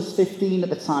son was 15 at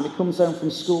the time. He comes home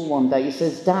from school one day. He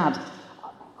says, "Dad,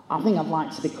 I think I'd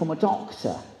like to become a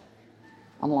doctor."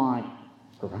 I'm like,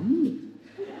 "Great.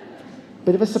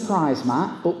 Bit of a surprise,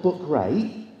 Matt, but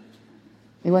great."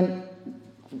 He went,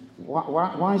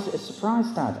 why is it a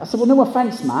surprise, Dad?" I said, "Well, no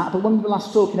offence, Matt, but when we were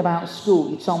last talking about school,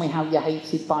 you told me how you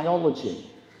hated biology."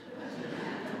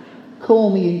 Call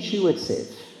me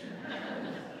intuitive.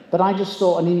 But I just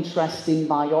thought an interest in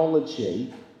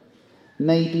biology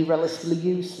may be relatively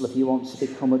useful if you want to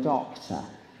become a doctor.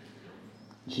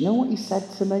 Do you know what he said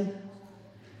to me?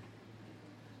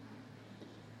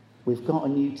 We've got a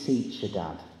new teacher,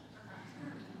 Dad.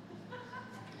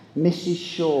 Mrs.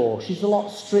 Shaw. She's a lot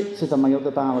stricter than my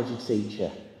other biology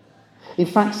teacher. In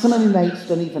fact, some of my mates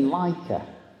don't even like her.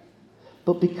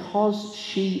 But because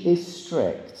she is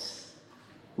strict,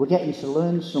 we're getting to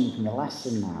learn something, a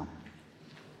lesson now.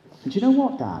 And do you know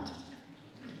what, Dad?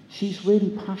 She's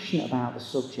really passionate about the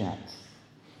subject.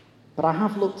 But I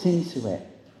have looked into it.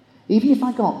 Even if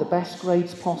I got the best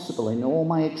grades possible in all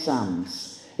my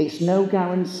exams, it's no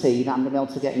guarantee that I'm going to be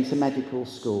able to get into medical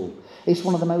school. It's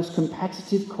one of the most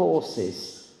competitive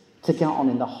courses to get on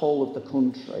in the whole of the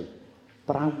country.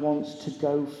 But I want to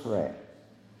go for it.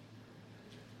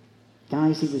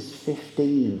 Guys, he was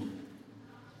 15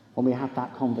 when we had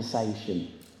that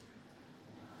conversation.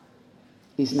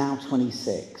 He's now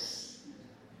 26.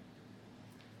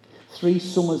 3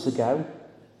 summers ago,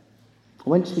 I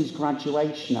went to his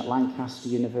graduation at Lancaster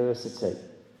University.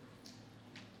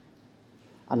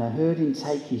 And I heard him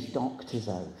take his doctor's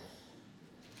oath.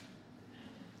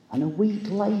 And a week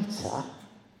later,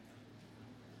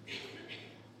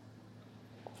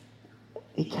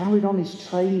 he carried on his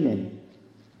training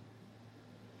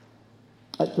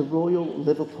at the Royal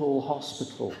Liverpool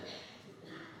Hospital.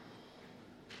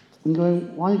 I'm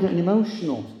going, why are you getting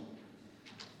emotional?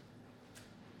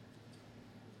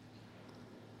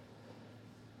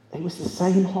 It was the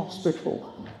same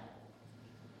hospital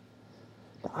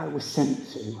that I was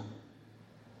sent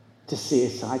to see a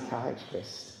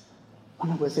psychiatrist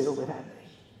when I was ill with Emmy.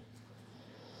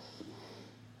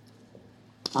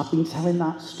 I've been telling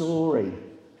that story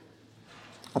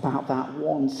about that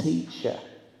one teacher,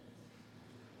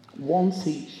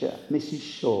 Mrs.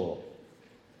 Shaw.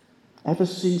 Ever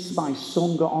since my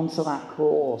son got onto that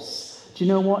course, do you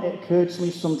know what? It occurred to me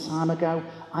some time ago.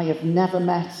 I have never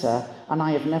met her and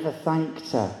I have never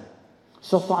thanked her.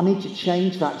 So I thought, I need to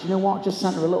change that. Do you know what? I just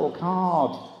sent her a little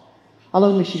card.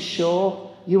 Hello, Mrs.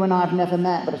 Shaw. You and I have never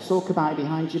met, but I talk about it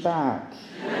behind your back.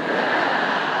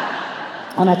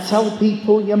 And I tell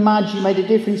people, you're mad, you made a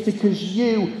difference because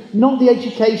you, not the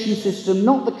education system,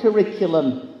 not the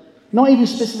curriculum, not even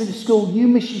specifically school, you,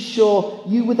 Mrs. Shaw,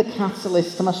 you were the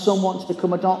catalyst to my son wanting to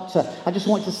become a doctor. I just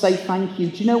wanted to say thank you.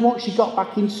 Do you know what? She got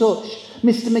back in touch.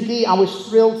 Mr. McGee, I was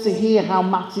thrilled to hear how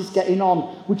Matt is getting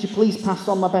on. Would you please pass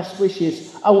on my best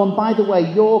wishes? Oh, and by the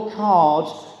way, your card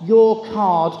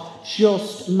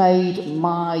just made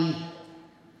my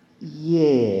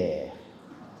year.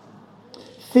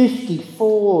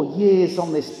 54 years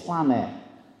on this planet.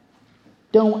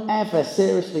 Don't ever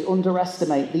seriously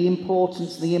underestimate the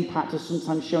importance and the impact of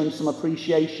sometimes showing some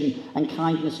appreciation and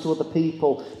kindness to other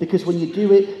people. Because when you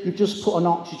do it, you just put an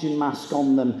oxygen mask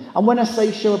on them. And when I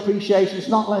say show appreciation, it's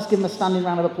not let's give them a standing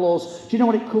round of applause. Do you know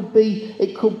what it could be?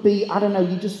 It could be, I don't know,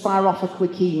 you just fire off a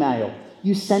quick email.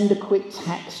 You send a quick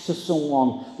text to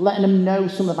someone, letting them know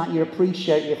something that you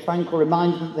appreciate, you thank, or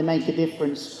remind them that they make a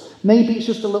difference. Maybe it's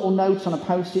just a little note on a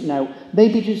post-it note.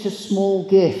 Maybe just a small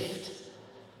gift.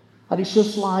 And it's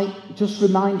just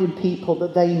reminding people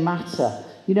that they matter.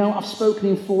 You know, I've spoken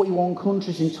in 41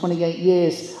 countries in 28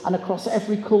 years, and across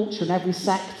every culture and every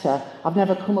sector, I've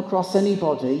never come across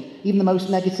anybody, even the most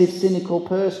negative, cynical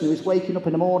person, who is waking up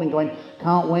in the morning going,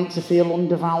 can't wait to feel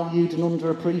undervalued and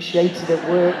underappreciated at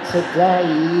work today.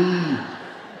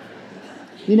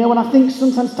 You know, and I think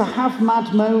sometimes to have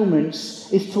mad moments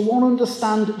is to, one,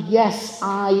 understand, yes,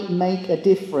 I make a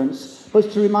difference, but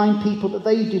to remind people that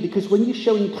they do, because when you're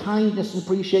showing kindness and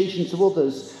appreciation to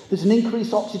others, there's an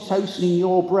increased oxytocin in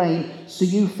your brain, so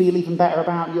you feel even better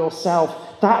about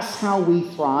yourself. That's how we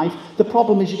thrive. The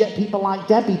problem is you get people like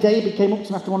Debbie. Debbie came up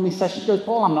to me after one of my sessions. She goes,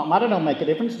 Paul, I'm not mad, I don't make a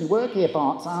difference. We work here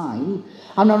part-time.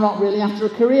 I'm not really after a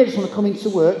career. I just want to come into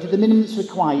work, do the minimum that's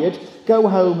required, go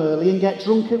home early and get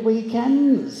drunk at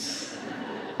weekends.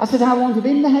 I said, how long have you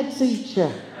been the head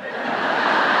teacher?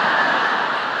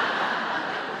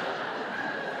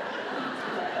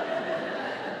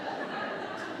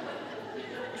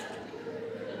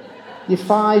 You're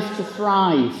 5 to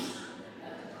thrive.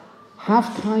 Have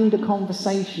kinder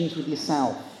conversations with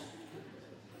yourself.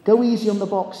 Go easy on the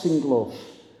boxing glove.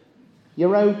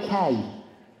 You're okay.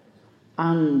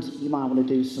 And you might want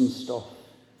to do some stuff.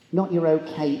 Not you're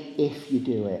okay if you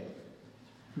do it.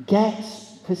 Get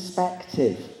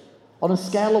perspective. On a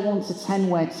scale of 1 to 10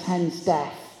 where 10's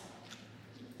death,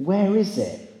 where is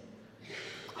it?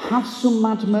 Have some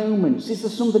mad moments. Is there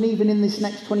something even in this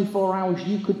next 24 hours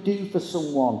you could do for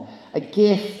someone? a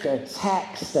gift, a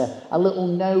text, a little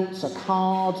note, a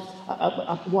card,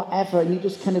 whatever, and you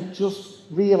just kind of just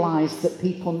realise that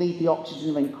people need the oxygen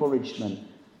of encouragement.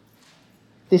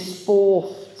 This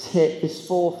fourth tip, this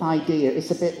fourth idea,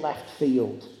 is a bit left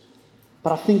field.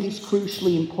 But I think it's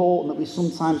crucially important that we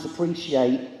sometimes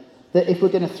appreciate that if we're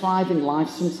going to thrive in life,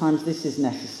 sometimes this is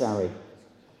necessary.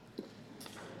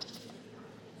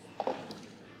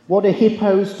 What do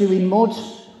hippos do in mud?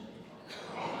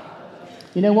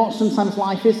 You know what? Sometimes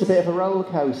life is a bit of a roller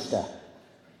coaster.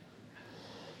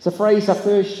 It's a phrase I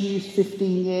first used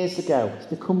 15 years ago. It's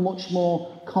become much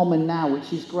more common now,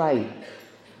 which is great.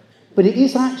 But it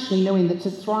is actually knowing that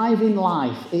to thrive in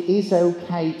life, it is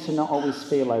okay to not always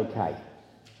feel okay.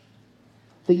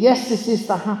 That yes, this is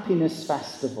the happiness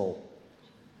festival,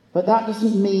 but that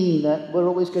doesn't mean that we're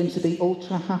always going to be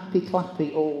ultra happy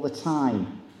clappy all the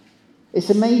time. It's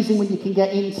amazing when you can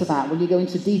get into that, when you go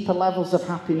into deeper levels of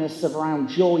happiness around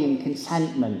joy and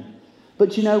contentment.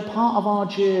 But you know, part of our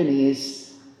journey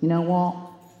is, you know what,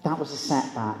 that was a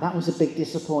setback, that was a big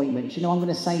disappointment. You know, I'm going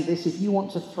to say this, if you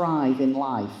want to thrive in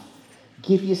life,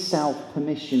 give yourself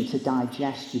permission to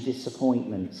digest your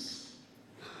disappointments.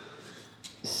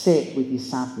 Sit with your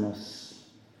sadness.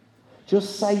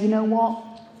 Just say, you know what,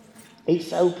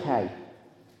 it's okay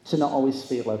to not always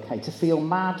feel okay. To feel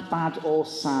mad, bad or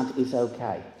sad is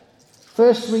okay.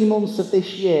 First 3 months of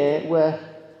this year were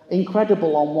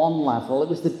incredible on one level. It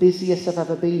was the busiest I've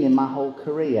ever been in my whole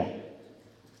career.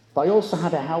 But I also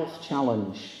had a health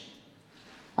challenge,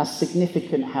 a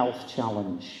significant health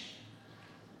challenge.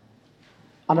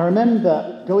 And I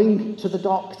remember going to the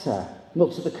doctor,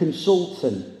 not to the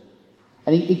consultant,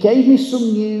 and he gave me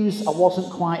some news I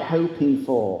wasn't quite hoping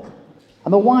for.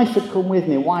 And my wife had come with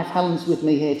me. Wife Helen's with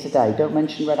me here today. Don't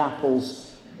mention red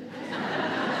apples.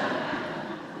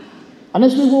 And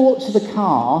as we walked to the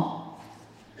car,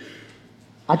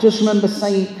 I just remember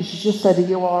saying, because she just said, "Are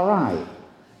you all right?"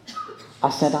 I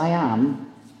said, "I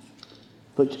am,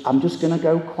 but I'm just going to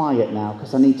go quiet now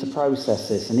because I need to process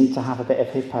this. I need to have a bit of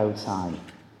hippo time."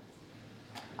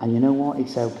 And you know what?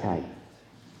 It's okay.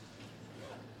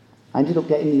 I ended up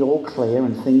getting the all clear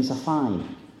and things are fine.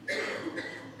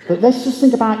 But let's just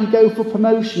think about, you go for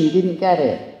promotion, you didn't get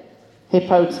it.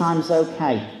 Hippo time's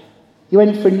okay. You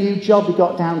went for a new job, you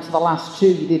got down to the last 2,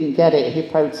 you didn't get it.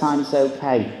 Hippo time's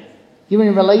okay. You're in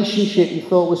a relationship you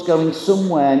thought was going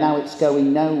somewhere, now it's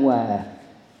going nowhere.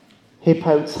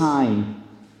 Hippo time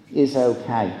is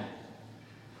okay.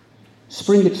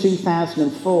 Spring of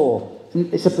 2004,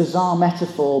 it's a bizarre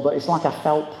metaphor, but it's like I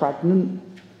felt pregnant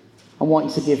and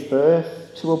wanted to give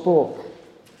birth to a book.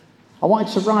 I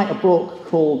wanted to write a book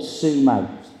called Sumo.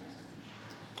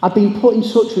 I'd been put in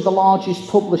touch with the largest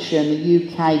publisher in the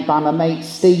UK by my mate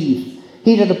Steve.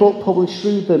 He'd had a book published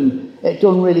through them. It had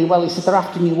done really well. He said, "They're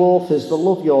after new authors. They'll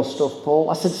love your stuff, Paul."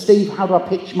 I said, "Steve, how do I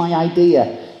pitch my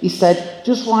idea?" He said,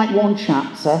 "Just write 1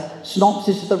 chapter,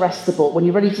 synopsis of the rest of the book. When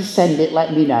you're ready to send it,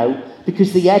 let me know.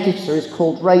 Because the editor is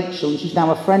called Rachel and she's now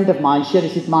a friend of mine. She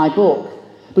edited my book.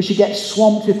 But she gets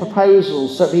swamped with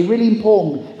proposals, so it'd be really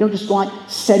important. Don't just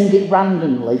send it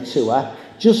randomly to her.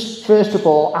 Just, first of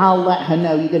all, I'll let her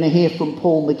know you're going to hear from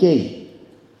Paul McGee."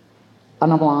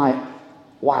 And I'm like,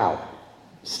 wow,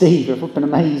 Steve, you're flipping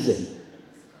amazing.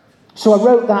 So I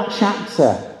wrote that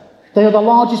chapter. They are the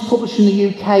largest publisher in the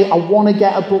UK. I want to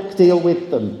get a book deal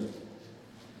with them.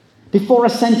 Before I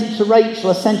sent it to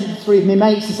Rachel, I sent it to 3 of my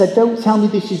mates and said, "Don't tell me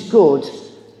this is good.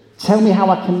 Tell me how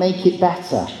I can make it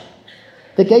better."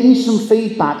 They gave me some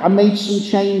feedback. I made some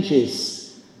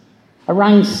changes. I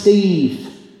rang Steve.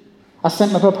 I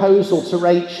sent my proposal to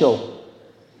Rachel.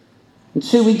 And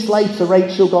 2 weeks later,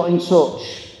 Rachel got in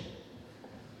touch.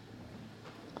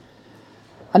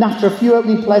 And after a few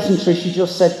opening pleasantries, she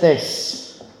just said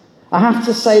this: "I have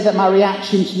to say that my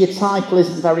reaction to your title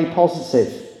isn't very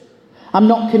positive. I'm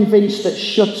not convinced that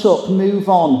 'Shut Up, Move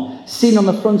On,' seen on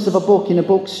the front of a book in a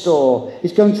bookstore,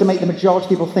 is going to make the majority of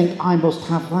people think I must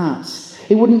have that.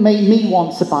 It wouldn't make me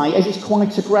want to buy it, as it's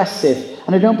quite aggressive,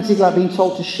 and I don't particularly like being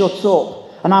told to shut up.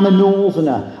 And I'm a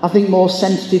northerner. I think more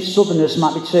sensitive southerners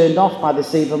might be turned off by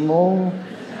this even more."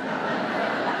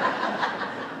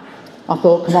 I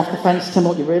thought, come off the fence, Tim,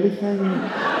 what you really think?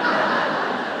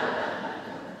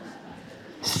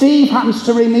 Steve happens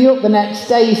to ring me up the next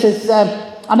day. He says,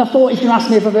 and I thought he's going to ask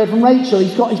me if I've heard from Rachel.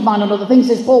 He's got his mind on other things.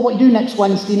 He says, "Paul, what do you do next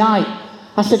Wednesday night?"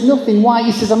 I said, "Nothing." "Why?"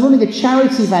 He says, "I'm running a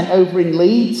charity event over in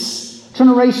Leeds, trying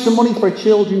to raise some money for a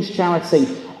children's charity.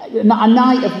 A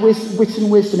night of wit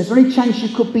and wisdom. Is there any chance you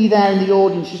could be there in the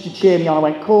audience just to cheer me on?" I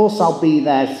went, "Of course I'll be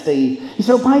there, Steve." He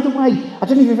said, "Oh, by the way, I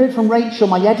don't know if you've heard from Rachel,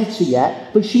 my editor,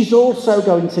 yet, but she's also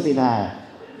going to be there."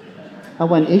 I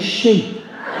went, "Is she?"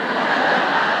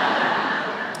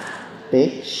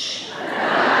 bitch.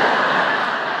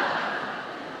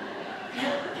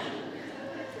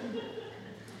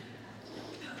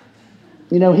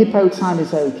 You know, hippo time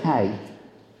is okay,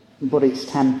 but it's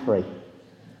temporary.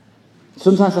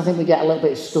 Sometimes I think we get a little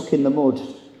bit stuck in the mud.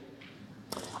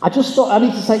 I just thought I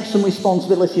need to take some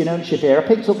responsibility and ownership here. I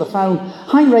picked up the phone.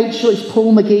 Hi Rachel, it's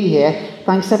Paul McGee here.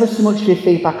 Thanks ever so much for your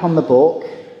feedback on the book.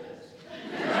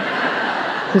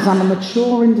 Because I'm a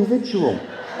mature individual.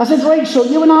 I said, Rachel,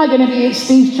 you and I are going to be at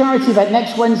Steve's charity event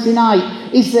next Wednesday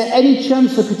night. Is there any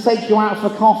chance I could take you out for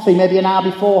coffee, maybe an hour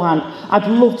beforehand? I'd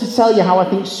love to tell you how I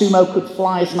think sumo could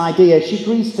fly as an idea. She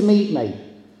agrees to meet me.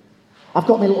 I've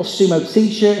got my little sumo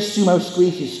t-shirt, Sumo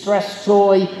Squeezy stress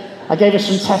toy. I gave her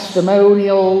some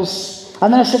testimonials.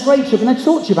 And then I said, Rachel, can I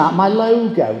talk to you about my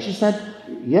logo? She said,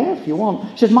 yeah, if you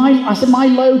want. She said, I said, my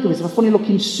logo is of a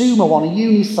funny-looking sumo on a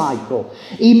unicycle.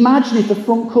 Imagine if the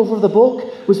front cover of the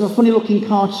book was of a funny-looking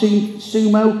cartoon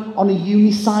sumo on a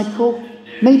unicycle.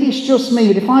 Maybe it's just me,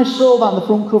 but if I saw that on the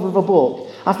front cover of a book,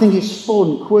 I think it's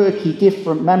fun, quirky,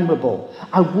 different, memorable.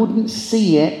 I wouldn't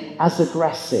see it as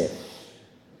aggressive.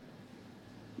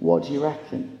 What do you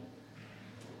reckon?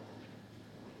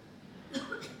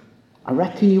 I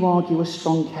reckon you argue a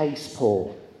strong case,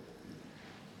 Paul.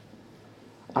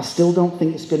 I still don't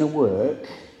think it's going to work,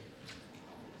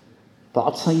 but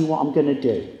I'll tell you what I'm going to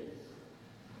do.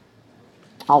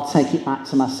 I'll take it back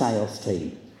to my sales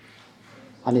team.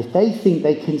 And if they think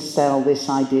they can sell this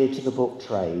idea to the book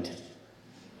trade,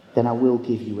 then I will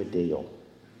give you a deal.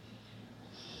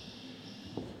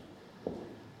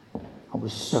 I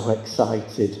was so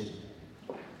excited.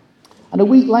 And a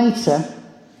week later,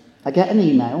 I get an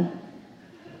email.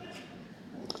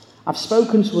 I've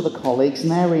spoken to other colleagues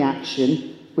and their reaction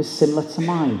was similar to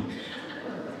mine.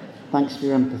 Thanks for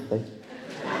your empathy.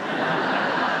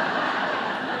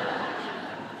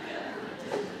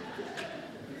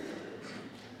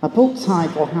 A book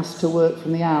title has to work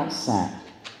from the outset,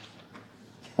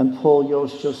 and Paul,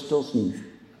 yours just doesn't.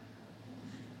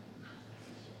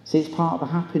 See, it's part of the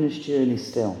happiness journey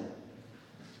still.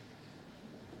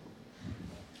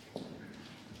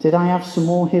 Did I have some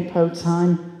more hippo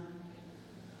time?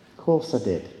 Of course I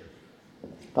did.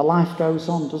 But life goes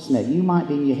on, doesn't it? You might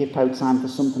be in your hippo time for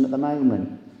something at the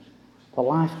moment, but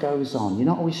life goes on. You're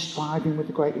not always striving with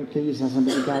a great enthusiasm,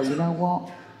 but you go, you know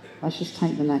what? Let's just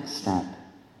take the next step.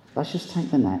 Let's just take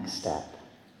the next step.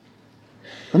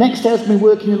 The next day I was going to be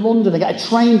working in London. I get a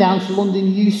train down to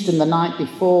London Euston the night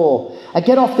before. I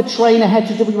get off the train, I head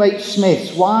to WH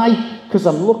Smith's. Why? Because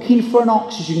I'm looking for an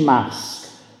oxygen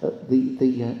mask. They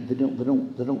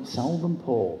don't sell them,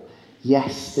 Paul.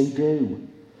 Yes, they do.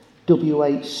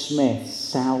 WH Smith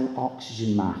sell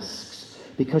oxygen masks.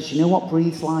 Because you know what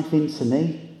breathes life into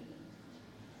me?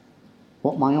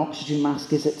 What my oxygen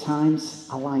mask is at times?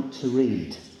 I like to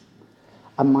read.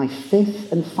 And my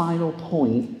fifth and final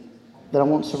point that I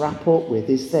want to wrap up with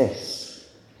is this.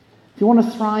 If you want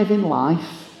to thrive in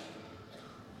life,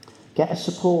 get a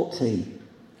support team.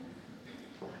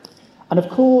 And of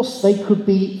course, they could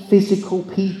be physical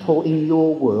people in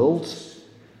your world.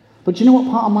 But do you know what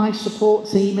part of my support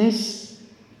team is?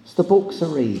 It's the books I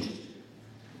read.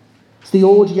 It's the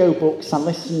audio books I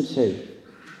listen to.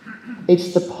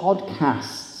 It's the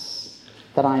podcasts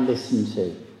that I listen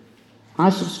to. I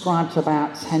subscribe to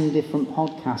about 10 different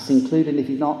podcasts, including, if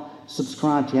you've not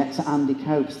subscribed yet, to Andy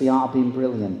Cope's The Art of Being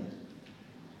Brilliant.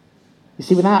 You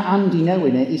see, without Andy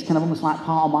knowing it, he's kind of almost like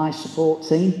part of my support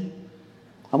team.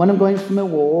 And when I'm going for my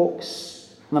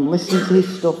walks, and I'm listening to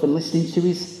his stuff and listening to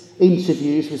his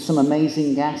interviews with some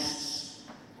amazing guests,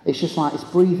 it's just like it's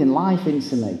breathing life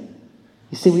into me.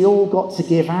 You see, we all got to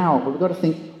give out, but we've got to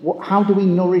think, how do we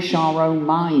nourish our own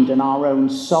mind and our own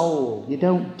soul? You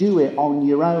don't do it on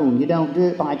your own. You don't do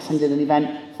it by attending an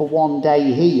event for one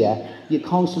day here. You're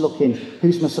constantly looking,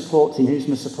 who's my support team? Who's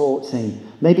my support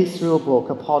team? Maybe it's through a book,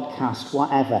 a podcast,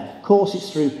 whatever. Of course, it's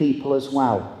through people as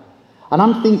well. And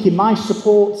I'm thinking, my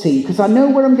support team, because I know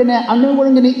where I'm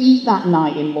gonna eat that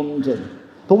night in London.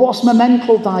 But what's my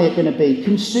mental diet going to be?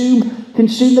 Consume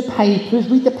the papers,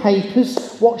 read the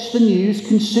papers, watch the news,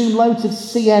 consume loads of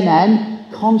CNN,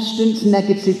 constant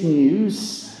negative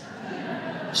news.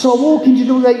 So I walk into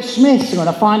WH Smith's and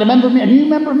I find a new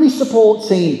member of my support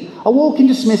team. I walk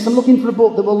into Smith's, I'm looking for a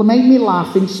book that will make me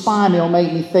laugh, inspire me, or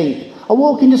make me think. I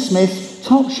walk into Smith's,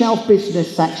 top shelf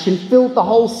business section, filled the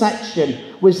whole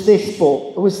section was this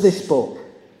book.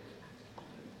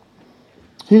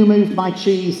 Who Moved My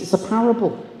Cheese? It's a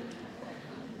parable.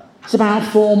 It's about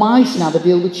 4 mice now, they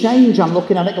deal with change. I'm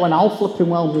looking at it going, I'll flipping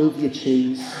well move your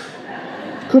cheese.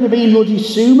 Could have been Ruddy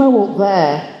Sumo up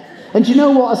there. And do you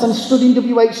know what? As I'm studying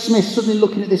WH Smith, suddenly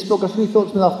looking at this book, I suddenly thought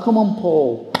to myself, come on,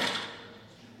 Paul.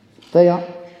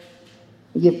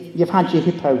 You've had your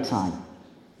hippo time.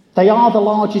 They are the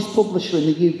largest publisher in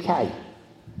the UK.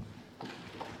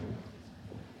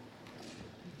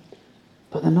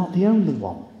 But they're not the only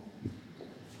one.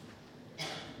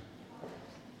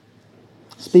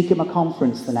 Speak at my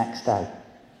conference the next day.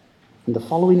 And the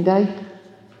following day,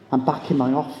 I'm back in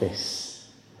my office.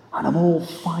 And I'm all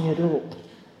fired up.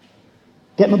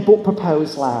 Get my book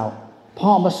proposal out.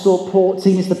 Part of my support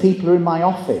team is the people who are in my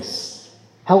office,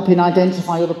 helping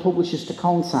identify other publishers to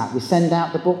contact. We send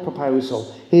out the book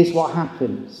proposal. Here's what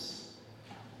happens.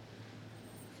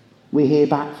 We hear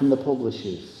back from the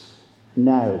publishers.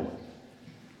 No.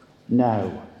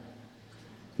 No.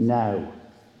 No.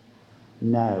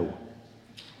 No.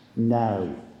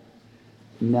 No.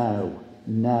 No.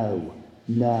 No.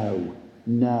 No.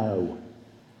 No.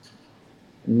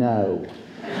 No.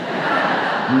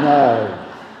 No.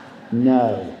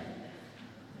 No.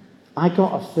 I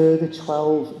got a further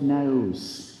 12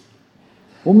 no's.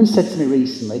 A woman said to me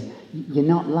recently, "You're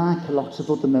not like a lot of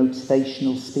other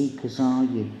motivational speakers, are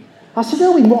you?" I said,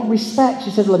 "Oh, in what respect?"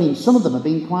 She said, "Well, I mean, some of them have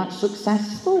been quite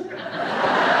successful."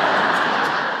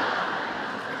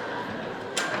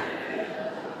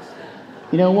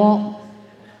 You know what?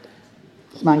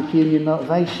 It's Mancunian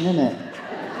motivation, isn't it?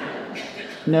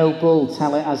 No bull,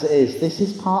 tell it as it is. This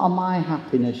is part of my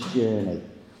happiness journey.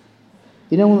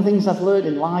 You know, one of the things I've learned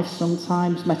in life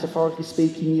sometimes, metaphorically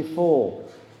speaking, you fall.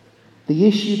 The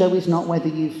issue, though, is not whether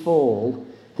you fall.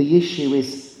 The issue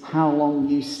is how long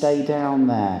you stay down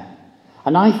there.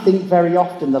 And I think very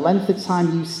often the length of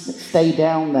time you stay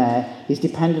down there is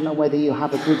dependent on whether you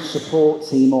have a good support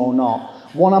team or not.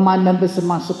 One of my members of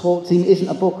my support team isn't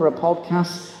a book or a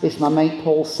podcast. It's my mate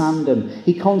Paul Sandham.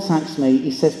 He contacts me.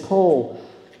 He says, "Paul,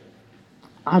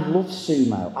 I love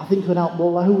sumo. I think it would help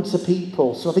loads of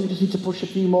people. So I think you just need to push a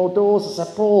few more doors." I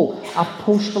said, "Paul, I've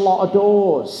pushed a lot of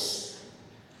doors."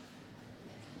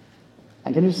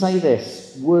 I'm going to say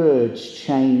this. Words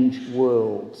change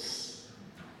worlds.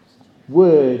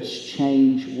 Words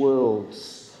change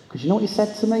worlds. Because you know what he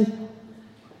said to me?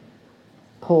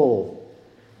 "Paul,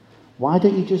 why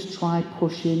don't you just try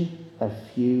pushing a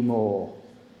few more?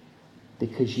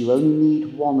 Because you only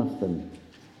need one of them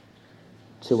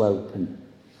to open."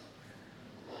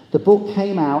 The book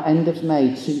came out end of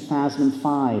May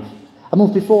 2005. A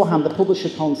month beforehand, the publisher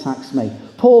contacts me.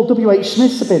 "Paul, W.H.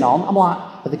 Smiths have been on." I'm like,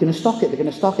 "Are they going to stock it? They're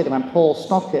going to stock it." They went, "Paul,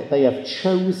 stock it. They have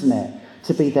chosen it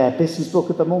to be their business book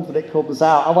of the month when it comes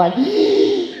out." I went,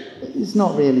 "It's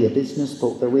not really a business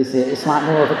book though, is it? It's like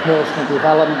more of a personal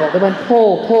development book." They went,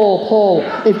 Paul,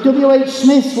 if W.H.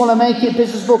 Smiths want to make it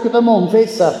business book of the month,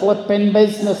 it's a flipping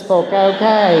business book,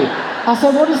 okay?" I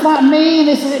said, "What does that mean?"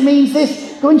 He said, "It means this.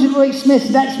 Go into W.H. Smith's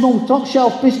next month, top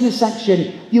shelf business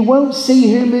section. You won't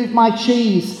see Who Moved My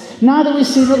Cheese. Neither will you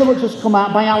see another one just come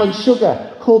out by Alan Sugar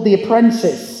called The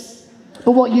Apprentice.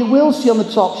 But what you will see on the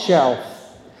top shelf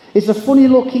is a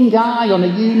funny-looking guy on a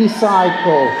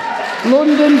unicycle.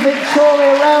 London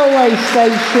Victoria Railway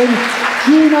Station,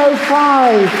 Juno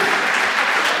 5.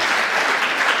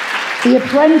 The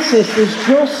Apprentice is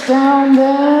just down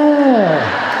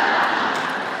there."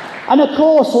 And of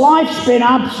course, life's been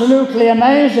absolutely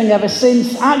amazing ever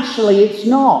since. Actually, it's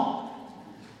not.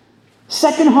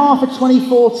 Second half of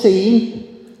 2014,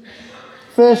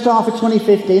 first half of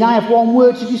 2015, I have one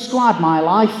word to describe my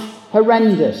life: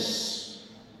 horrendous.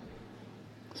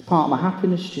 It's part of my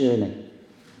happiness journey.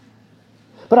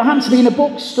 But I happened to be in a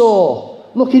bookstore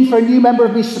looking for a new member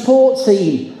of my support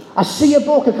team. I see a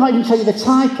book, I can't even tell you the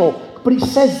title, but it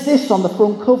says this on the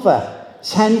front cover: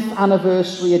 10th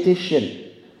anniversary edition.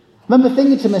 I remember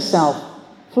thinking to myself,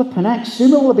 flippin' heck,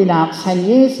 Sumo will have been out 10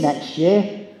 years next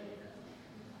year.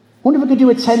 Wonder if I could do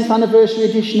a 10th anniversary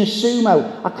edition of Sumo.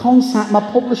 I contact my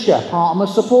publisher, part of my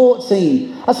support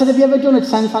team. I said, "Have you ever done a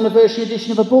 10th anniversary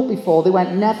edition of a book before?" They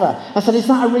went, "Never." I said, "Is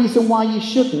that a reason why you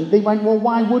shouldn't?" They went, "Well,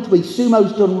 why would we?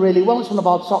 Sumo's done really well. It's one of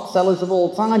our top sellers of all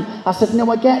time." I said, "No,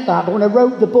 I get that. But when I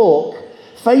wrote the book,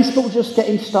 Facebook was just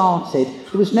getting started.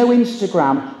 There was no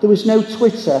Instagram. There was no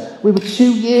Twitter. We were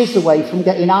 2 years away from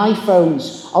getting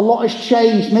iPhones. A lot has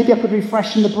changed. Maybe I could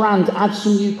refreshen the brand, add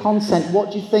some new content. What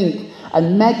do you think?"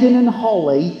 And Megan and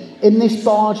Holly, in this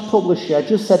barge publisher,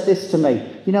 just said this to me: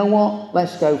 "You know what?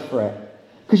 Let's go for it."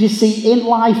 Because you see, in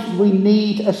life, we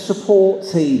need a support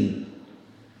team.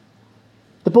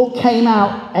 The book came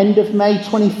out end of May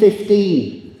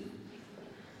 2015.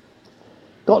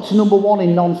 Got to number 1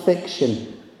 in non-fiction.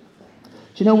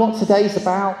 Do you know what today's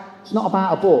about? It's not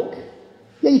about a book.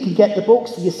 Yeah, you can get the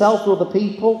books for yourself or other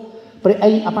people, but it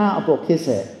ain't about a book, is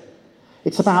it?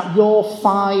 It's about your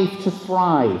 5 to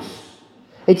thrive.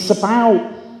 It's about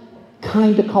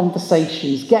kind of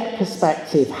conversations, get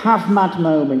perspective, have mad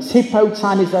moments. Hippo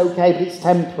time is okay, but it's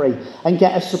temporary, and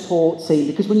get a support team.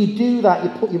 Because when you do that,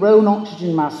 you put your own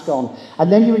oxygen mask on,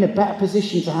 and then you're in a better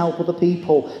position to help other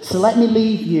people. So let me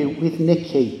leave you with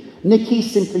Nikki. Nikki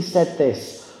simply said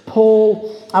this: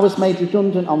 Paul, I was made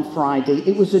redundant on Friday.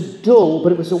 It was a dull,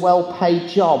 but it was a well-paid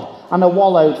job, and I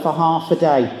wallowed for half a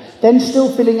day. Then,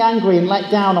 still feeling angry and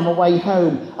let down on my way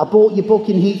home, I bought your book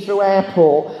in Heathrow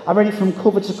Airport. I read it from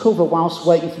cover to cover whilst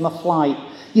waiting for my flight.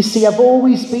 You see, I've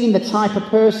always been the type of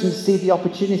person to see the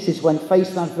opportunities when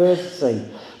faced with adversity.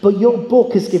 But your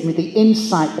book has given me the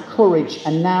insight, the courage,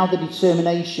 and now the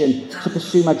determination to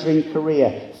pursue my dream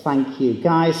career. Thank you.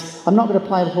 Guys, I'm not going to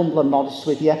play humble and modest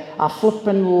with you. I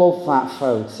flippin' love that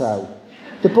photo.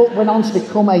 The book went on to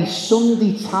become a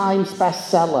Sunday Times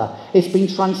bestseller. It's been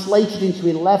translated into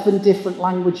 11 different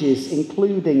languages,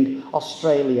 including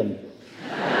Australian.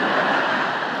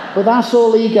 But that's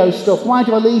all ego stuff. Why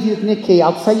do I leave you with Nikki?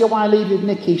 I'll tell you why I leave you with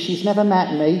Nikki. She's never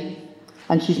met me,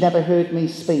 and she's never heard me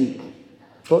speak.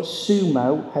 But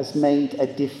sumo has made a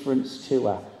difference to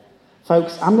her.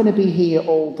 Folks, I'm going to be here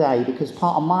all day because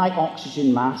part of my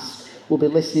oxygen mask will be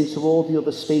listening to all the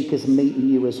other speakers and meeting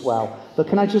you as well. But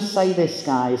can I just say this,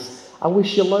 guys? I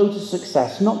wish you loads of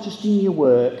success, not just in your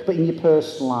work, but in your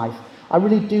personal life. I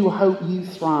really do hope you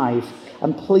thrive.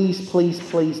 And please, please,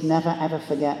 please never, ever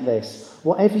forget this.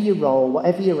 Whatever your role,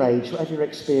 whatever your age, whatever your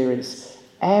experience,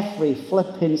 every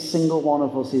flipping single one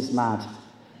of us is mad.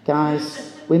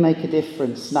 Guys, we make a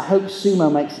difference. And I hope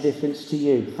sumo makes a difference to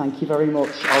you. Thank you very much.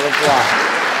 Au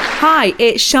revoir. Hi,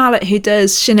 it's Charlotte who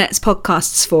does Jeanette's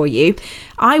podcasts for you.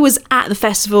 I was at the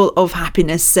Festival of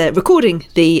Happiness recording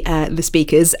the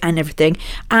speakers and everything,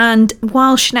 and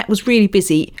while Jeanette was really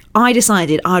busy, I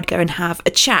decided I'd go and have a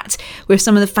chat with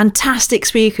some of the fantastic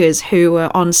speakers who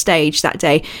were on stage that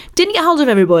day. Didn't get hold of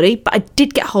everybody, but I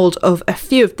did get hold of a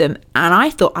few of them, and I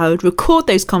thought I would record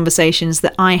those conversations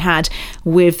that I had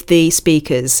with the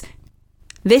speakers.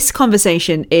 This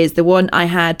conversation is the one I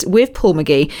had with Paul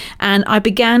McGee, and I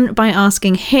began by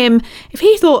asking him if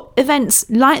he thought events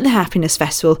like the Happiness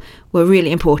Festival were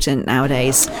really important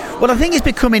nowadays. Well, I think it's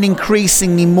becoming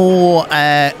increasingly more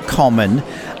common.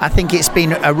 I think it's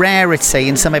been a rarity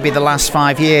in some maybe the last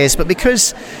 5 years, but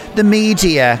because the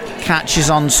media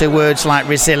catches on to words like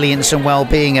resilience and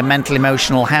well-being and mental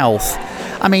emotional health,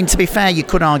 I mean, to be fair, you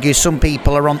could argue some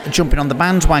people are jumping on the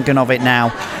bandwagon of it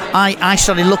now. I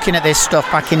started looking at this stuff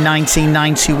back in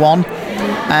 1991.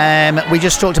 We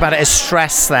just talked about it as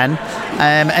stress then.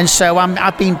 And so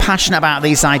I've been passionate about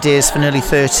these ideas for nearly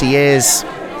 30 years.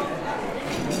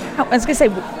 I was going to say,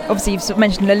 obviously you've sort of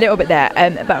mentioned a little bit there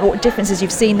about what differences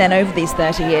you've seen then over these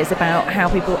 30 years about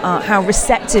how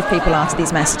receptive people are to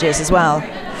these messages as well.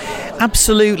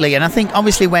 Absolutely, and I think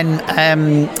obviously when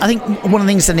I think one of the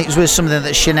things, and it was something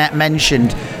that Jeanette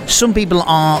mentioned, some people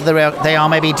they are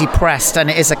maybe depressed, and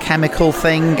it is a chemical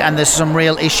thing, and there's some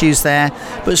real issues there.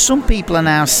 But some people are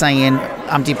now saying,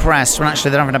 "I'm depressed," when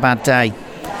actually they're having a bad day,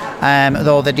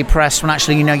 or they're depressed when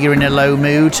actually you're in a low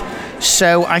mood.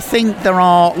 So I think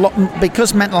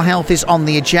because mental health is on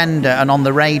the agenda and on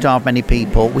the radar of many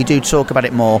people, we do talk about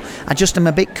it more. I just am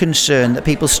a bit concerned that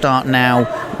people start now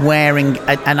wearing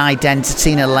an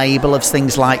identity and a label of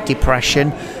things like depression,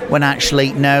 when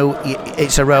actually, no,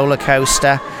 it's a roller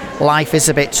coaster. Life is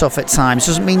a bit tough at times.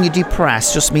 Doesn't mean you're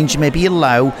depressed, just means you're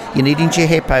low, you're needing your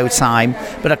hippo time.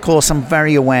 But of course, I'm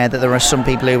very aware that there are some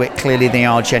people who clearly they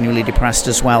are genuinely depressed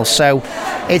as well. So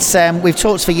it's we've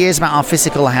talked for years about our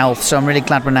physical health, so I'm really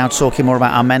glad we're now talking more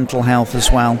about our mental health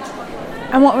as well.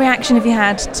 And what reaction have you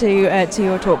had to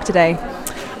your talk today?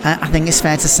 I think it's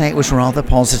fair to say it was rather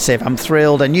positive. I'm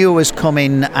thrilled. I knew I was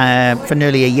coming for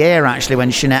nearly a year, actually,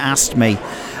 when Jeanette asked me.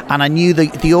 And I knew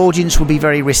that the audience would be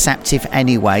very receptive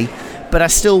anyway. But I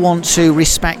still want to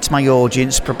respect my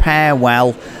audience, prepare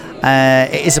well.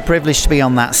 It is a privilege to be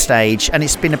on that stage. And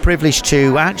it's been a privilege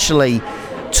to actually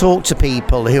talk to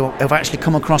people who have actually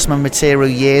come across my material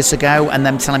years ago and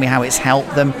them telling me how it's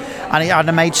helped them. And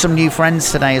I made some new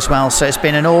friends today as well, so it's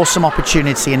been an awesome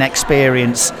opportunity and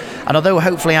experience. And although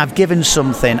hopefully I've given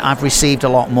something, I've received a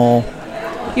lot more.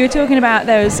 You were talking about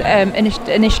those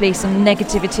initially some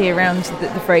negativity around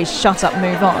the phrase "shut up,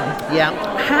 move on." Yeah.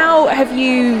 How have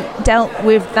you dealt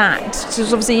with that? So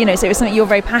obviously, so it was something you're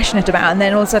very passionate about, and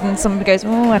then all of a sudden someone goes,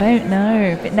 "Oh, I don't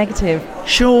know," a bit negative.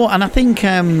 Sure, and I think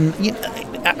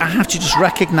I have to just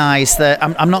recognise that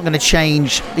I'm not going to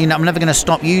change. I'm never going to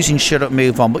stop using "shut up,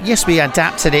 move on." But yes, we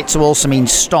adapted it to also mean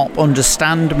stop,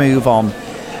 understand, move on.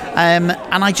 And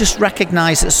I just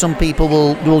recognise that some people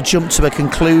will jump to a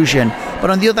conclusion. But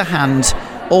on the other hand,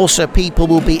 Also, people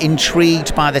will be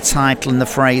intrigued by the title and the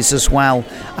phrase as well.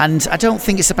 And I don't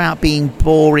think it's about being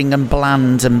boring and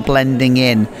bland and blending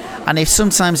in. And if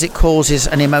sometimes it causes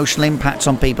an emotional impact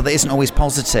on people that isn't always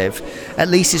positive, at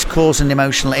least it's caused an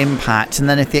emotional impact. And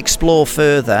then if they explore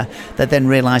further, they then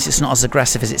realise it's not as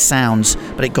aggressive as it sounds,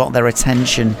 but it got their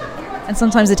attention. And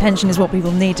sometimes attention is what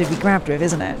people need to be grabbed with,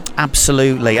 isn't it?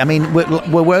 Absolutely. I mean,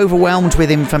 we're overwhelmed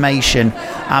with information.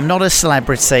 I'm not a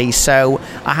celebrity, so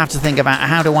I have to think about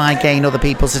how do I gain other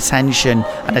people's attention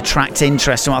and attract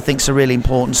interest in what I think is a really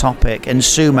important topic. And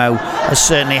sumo has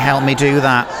certainly helped me do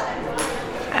that.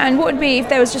 And what would be, if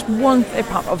there was just one,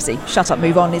 obviously, shut up,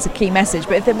 move on is a key message,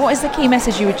 but what is the key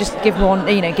message you would just give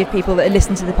give people that are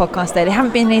listening to the podcast today? They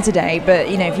haven't been here today, but,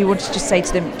 if you wanted to just say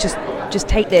to them, just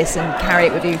take this and carry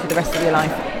it with you for the rest of your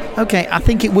life. Okay, I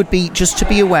think it would be just to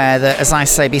be aware that, as I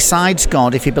say, besides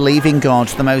God, if you believe in God,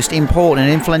 the most important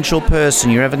and influential person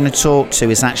you're ever going to talk to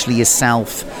is actually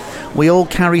yourself. We all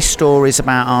carry stories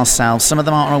about ourselves. Some of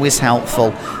them aren't always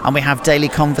helpful, and we have daily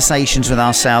conversations with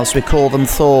ourselves. We call them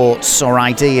thoughts or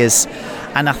ideas.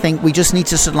 And I think we just need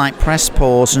to sort of press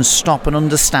pause and stop and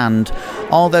understand,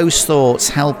 are those thoughts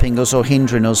helping us or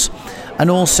hindering us? And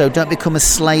also, don't become a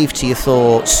slave to your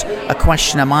thoughts. A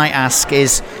question I might ask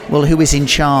is, well, who is in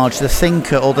charge, the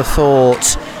thinker or the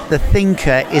thought? The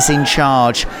thinker is in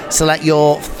charge, so let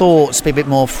your thoughts be a bit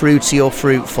more fruity or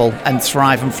fruitful and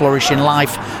thrive and flourish in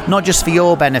life, not just for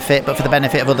your benefit, but for the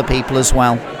benefit of other people as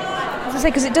well. As I say,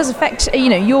 because it does affect,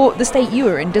 the state you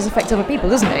are in does affect other people,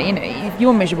 doesn't it? If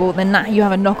you're miserable, then you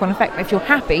have a knock-on effect. If you're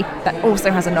happy, that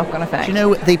also has a knock-on effect.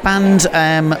 They banned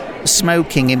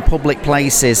smoking in public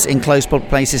places, in closed public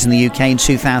places in the UK in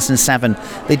 2007.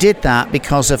 They did that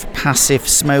because of passive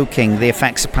smoking, the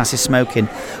effects of passive smoking.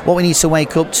 What we need to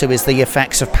wake up to is the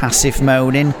effects of passive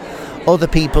moaning. Other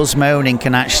people's moaning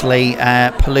can actually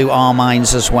pollute our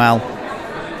minds as well.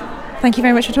 Thank you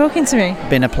very much for talking to me.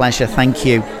 Been a pleasure, thank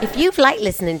you. If you've liked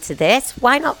listening to this,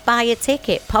 why not buy a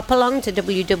ticket? Pop along to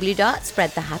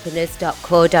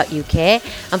www.spreadthehappiness.co.uk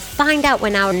and find out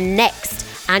when our next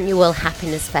annual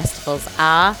happiness festivals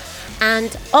are.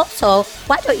 And also,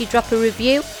 why don't you drop a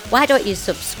review? Why don't you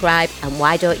subscribe? And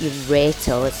why don't you rate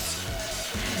us?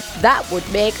 That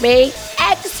would make me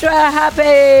extra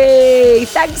happy.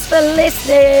 Thanks for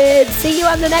listening. See you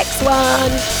on the next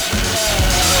one.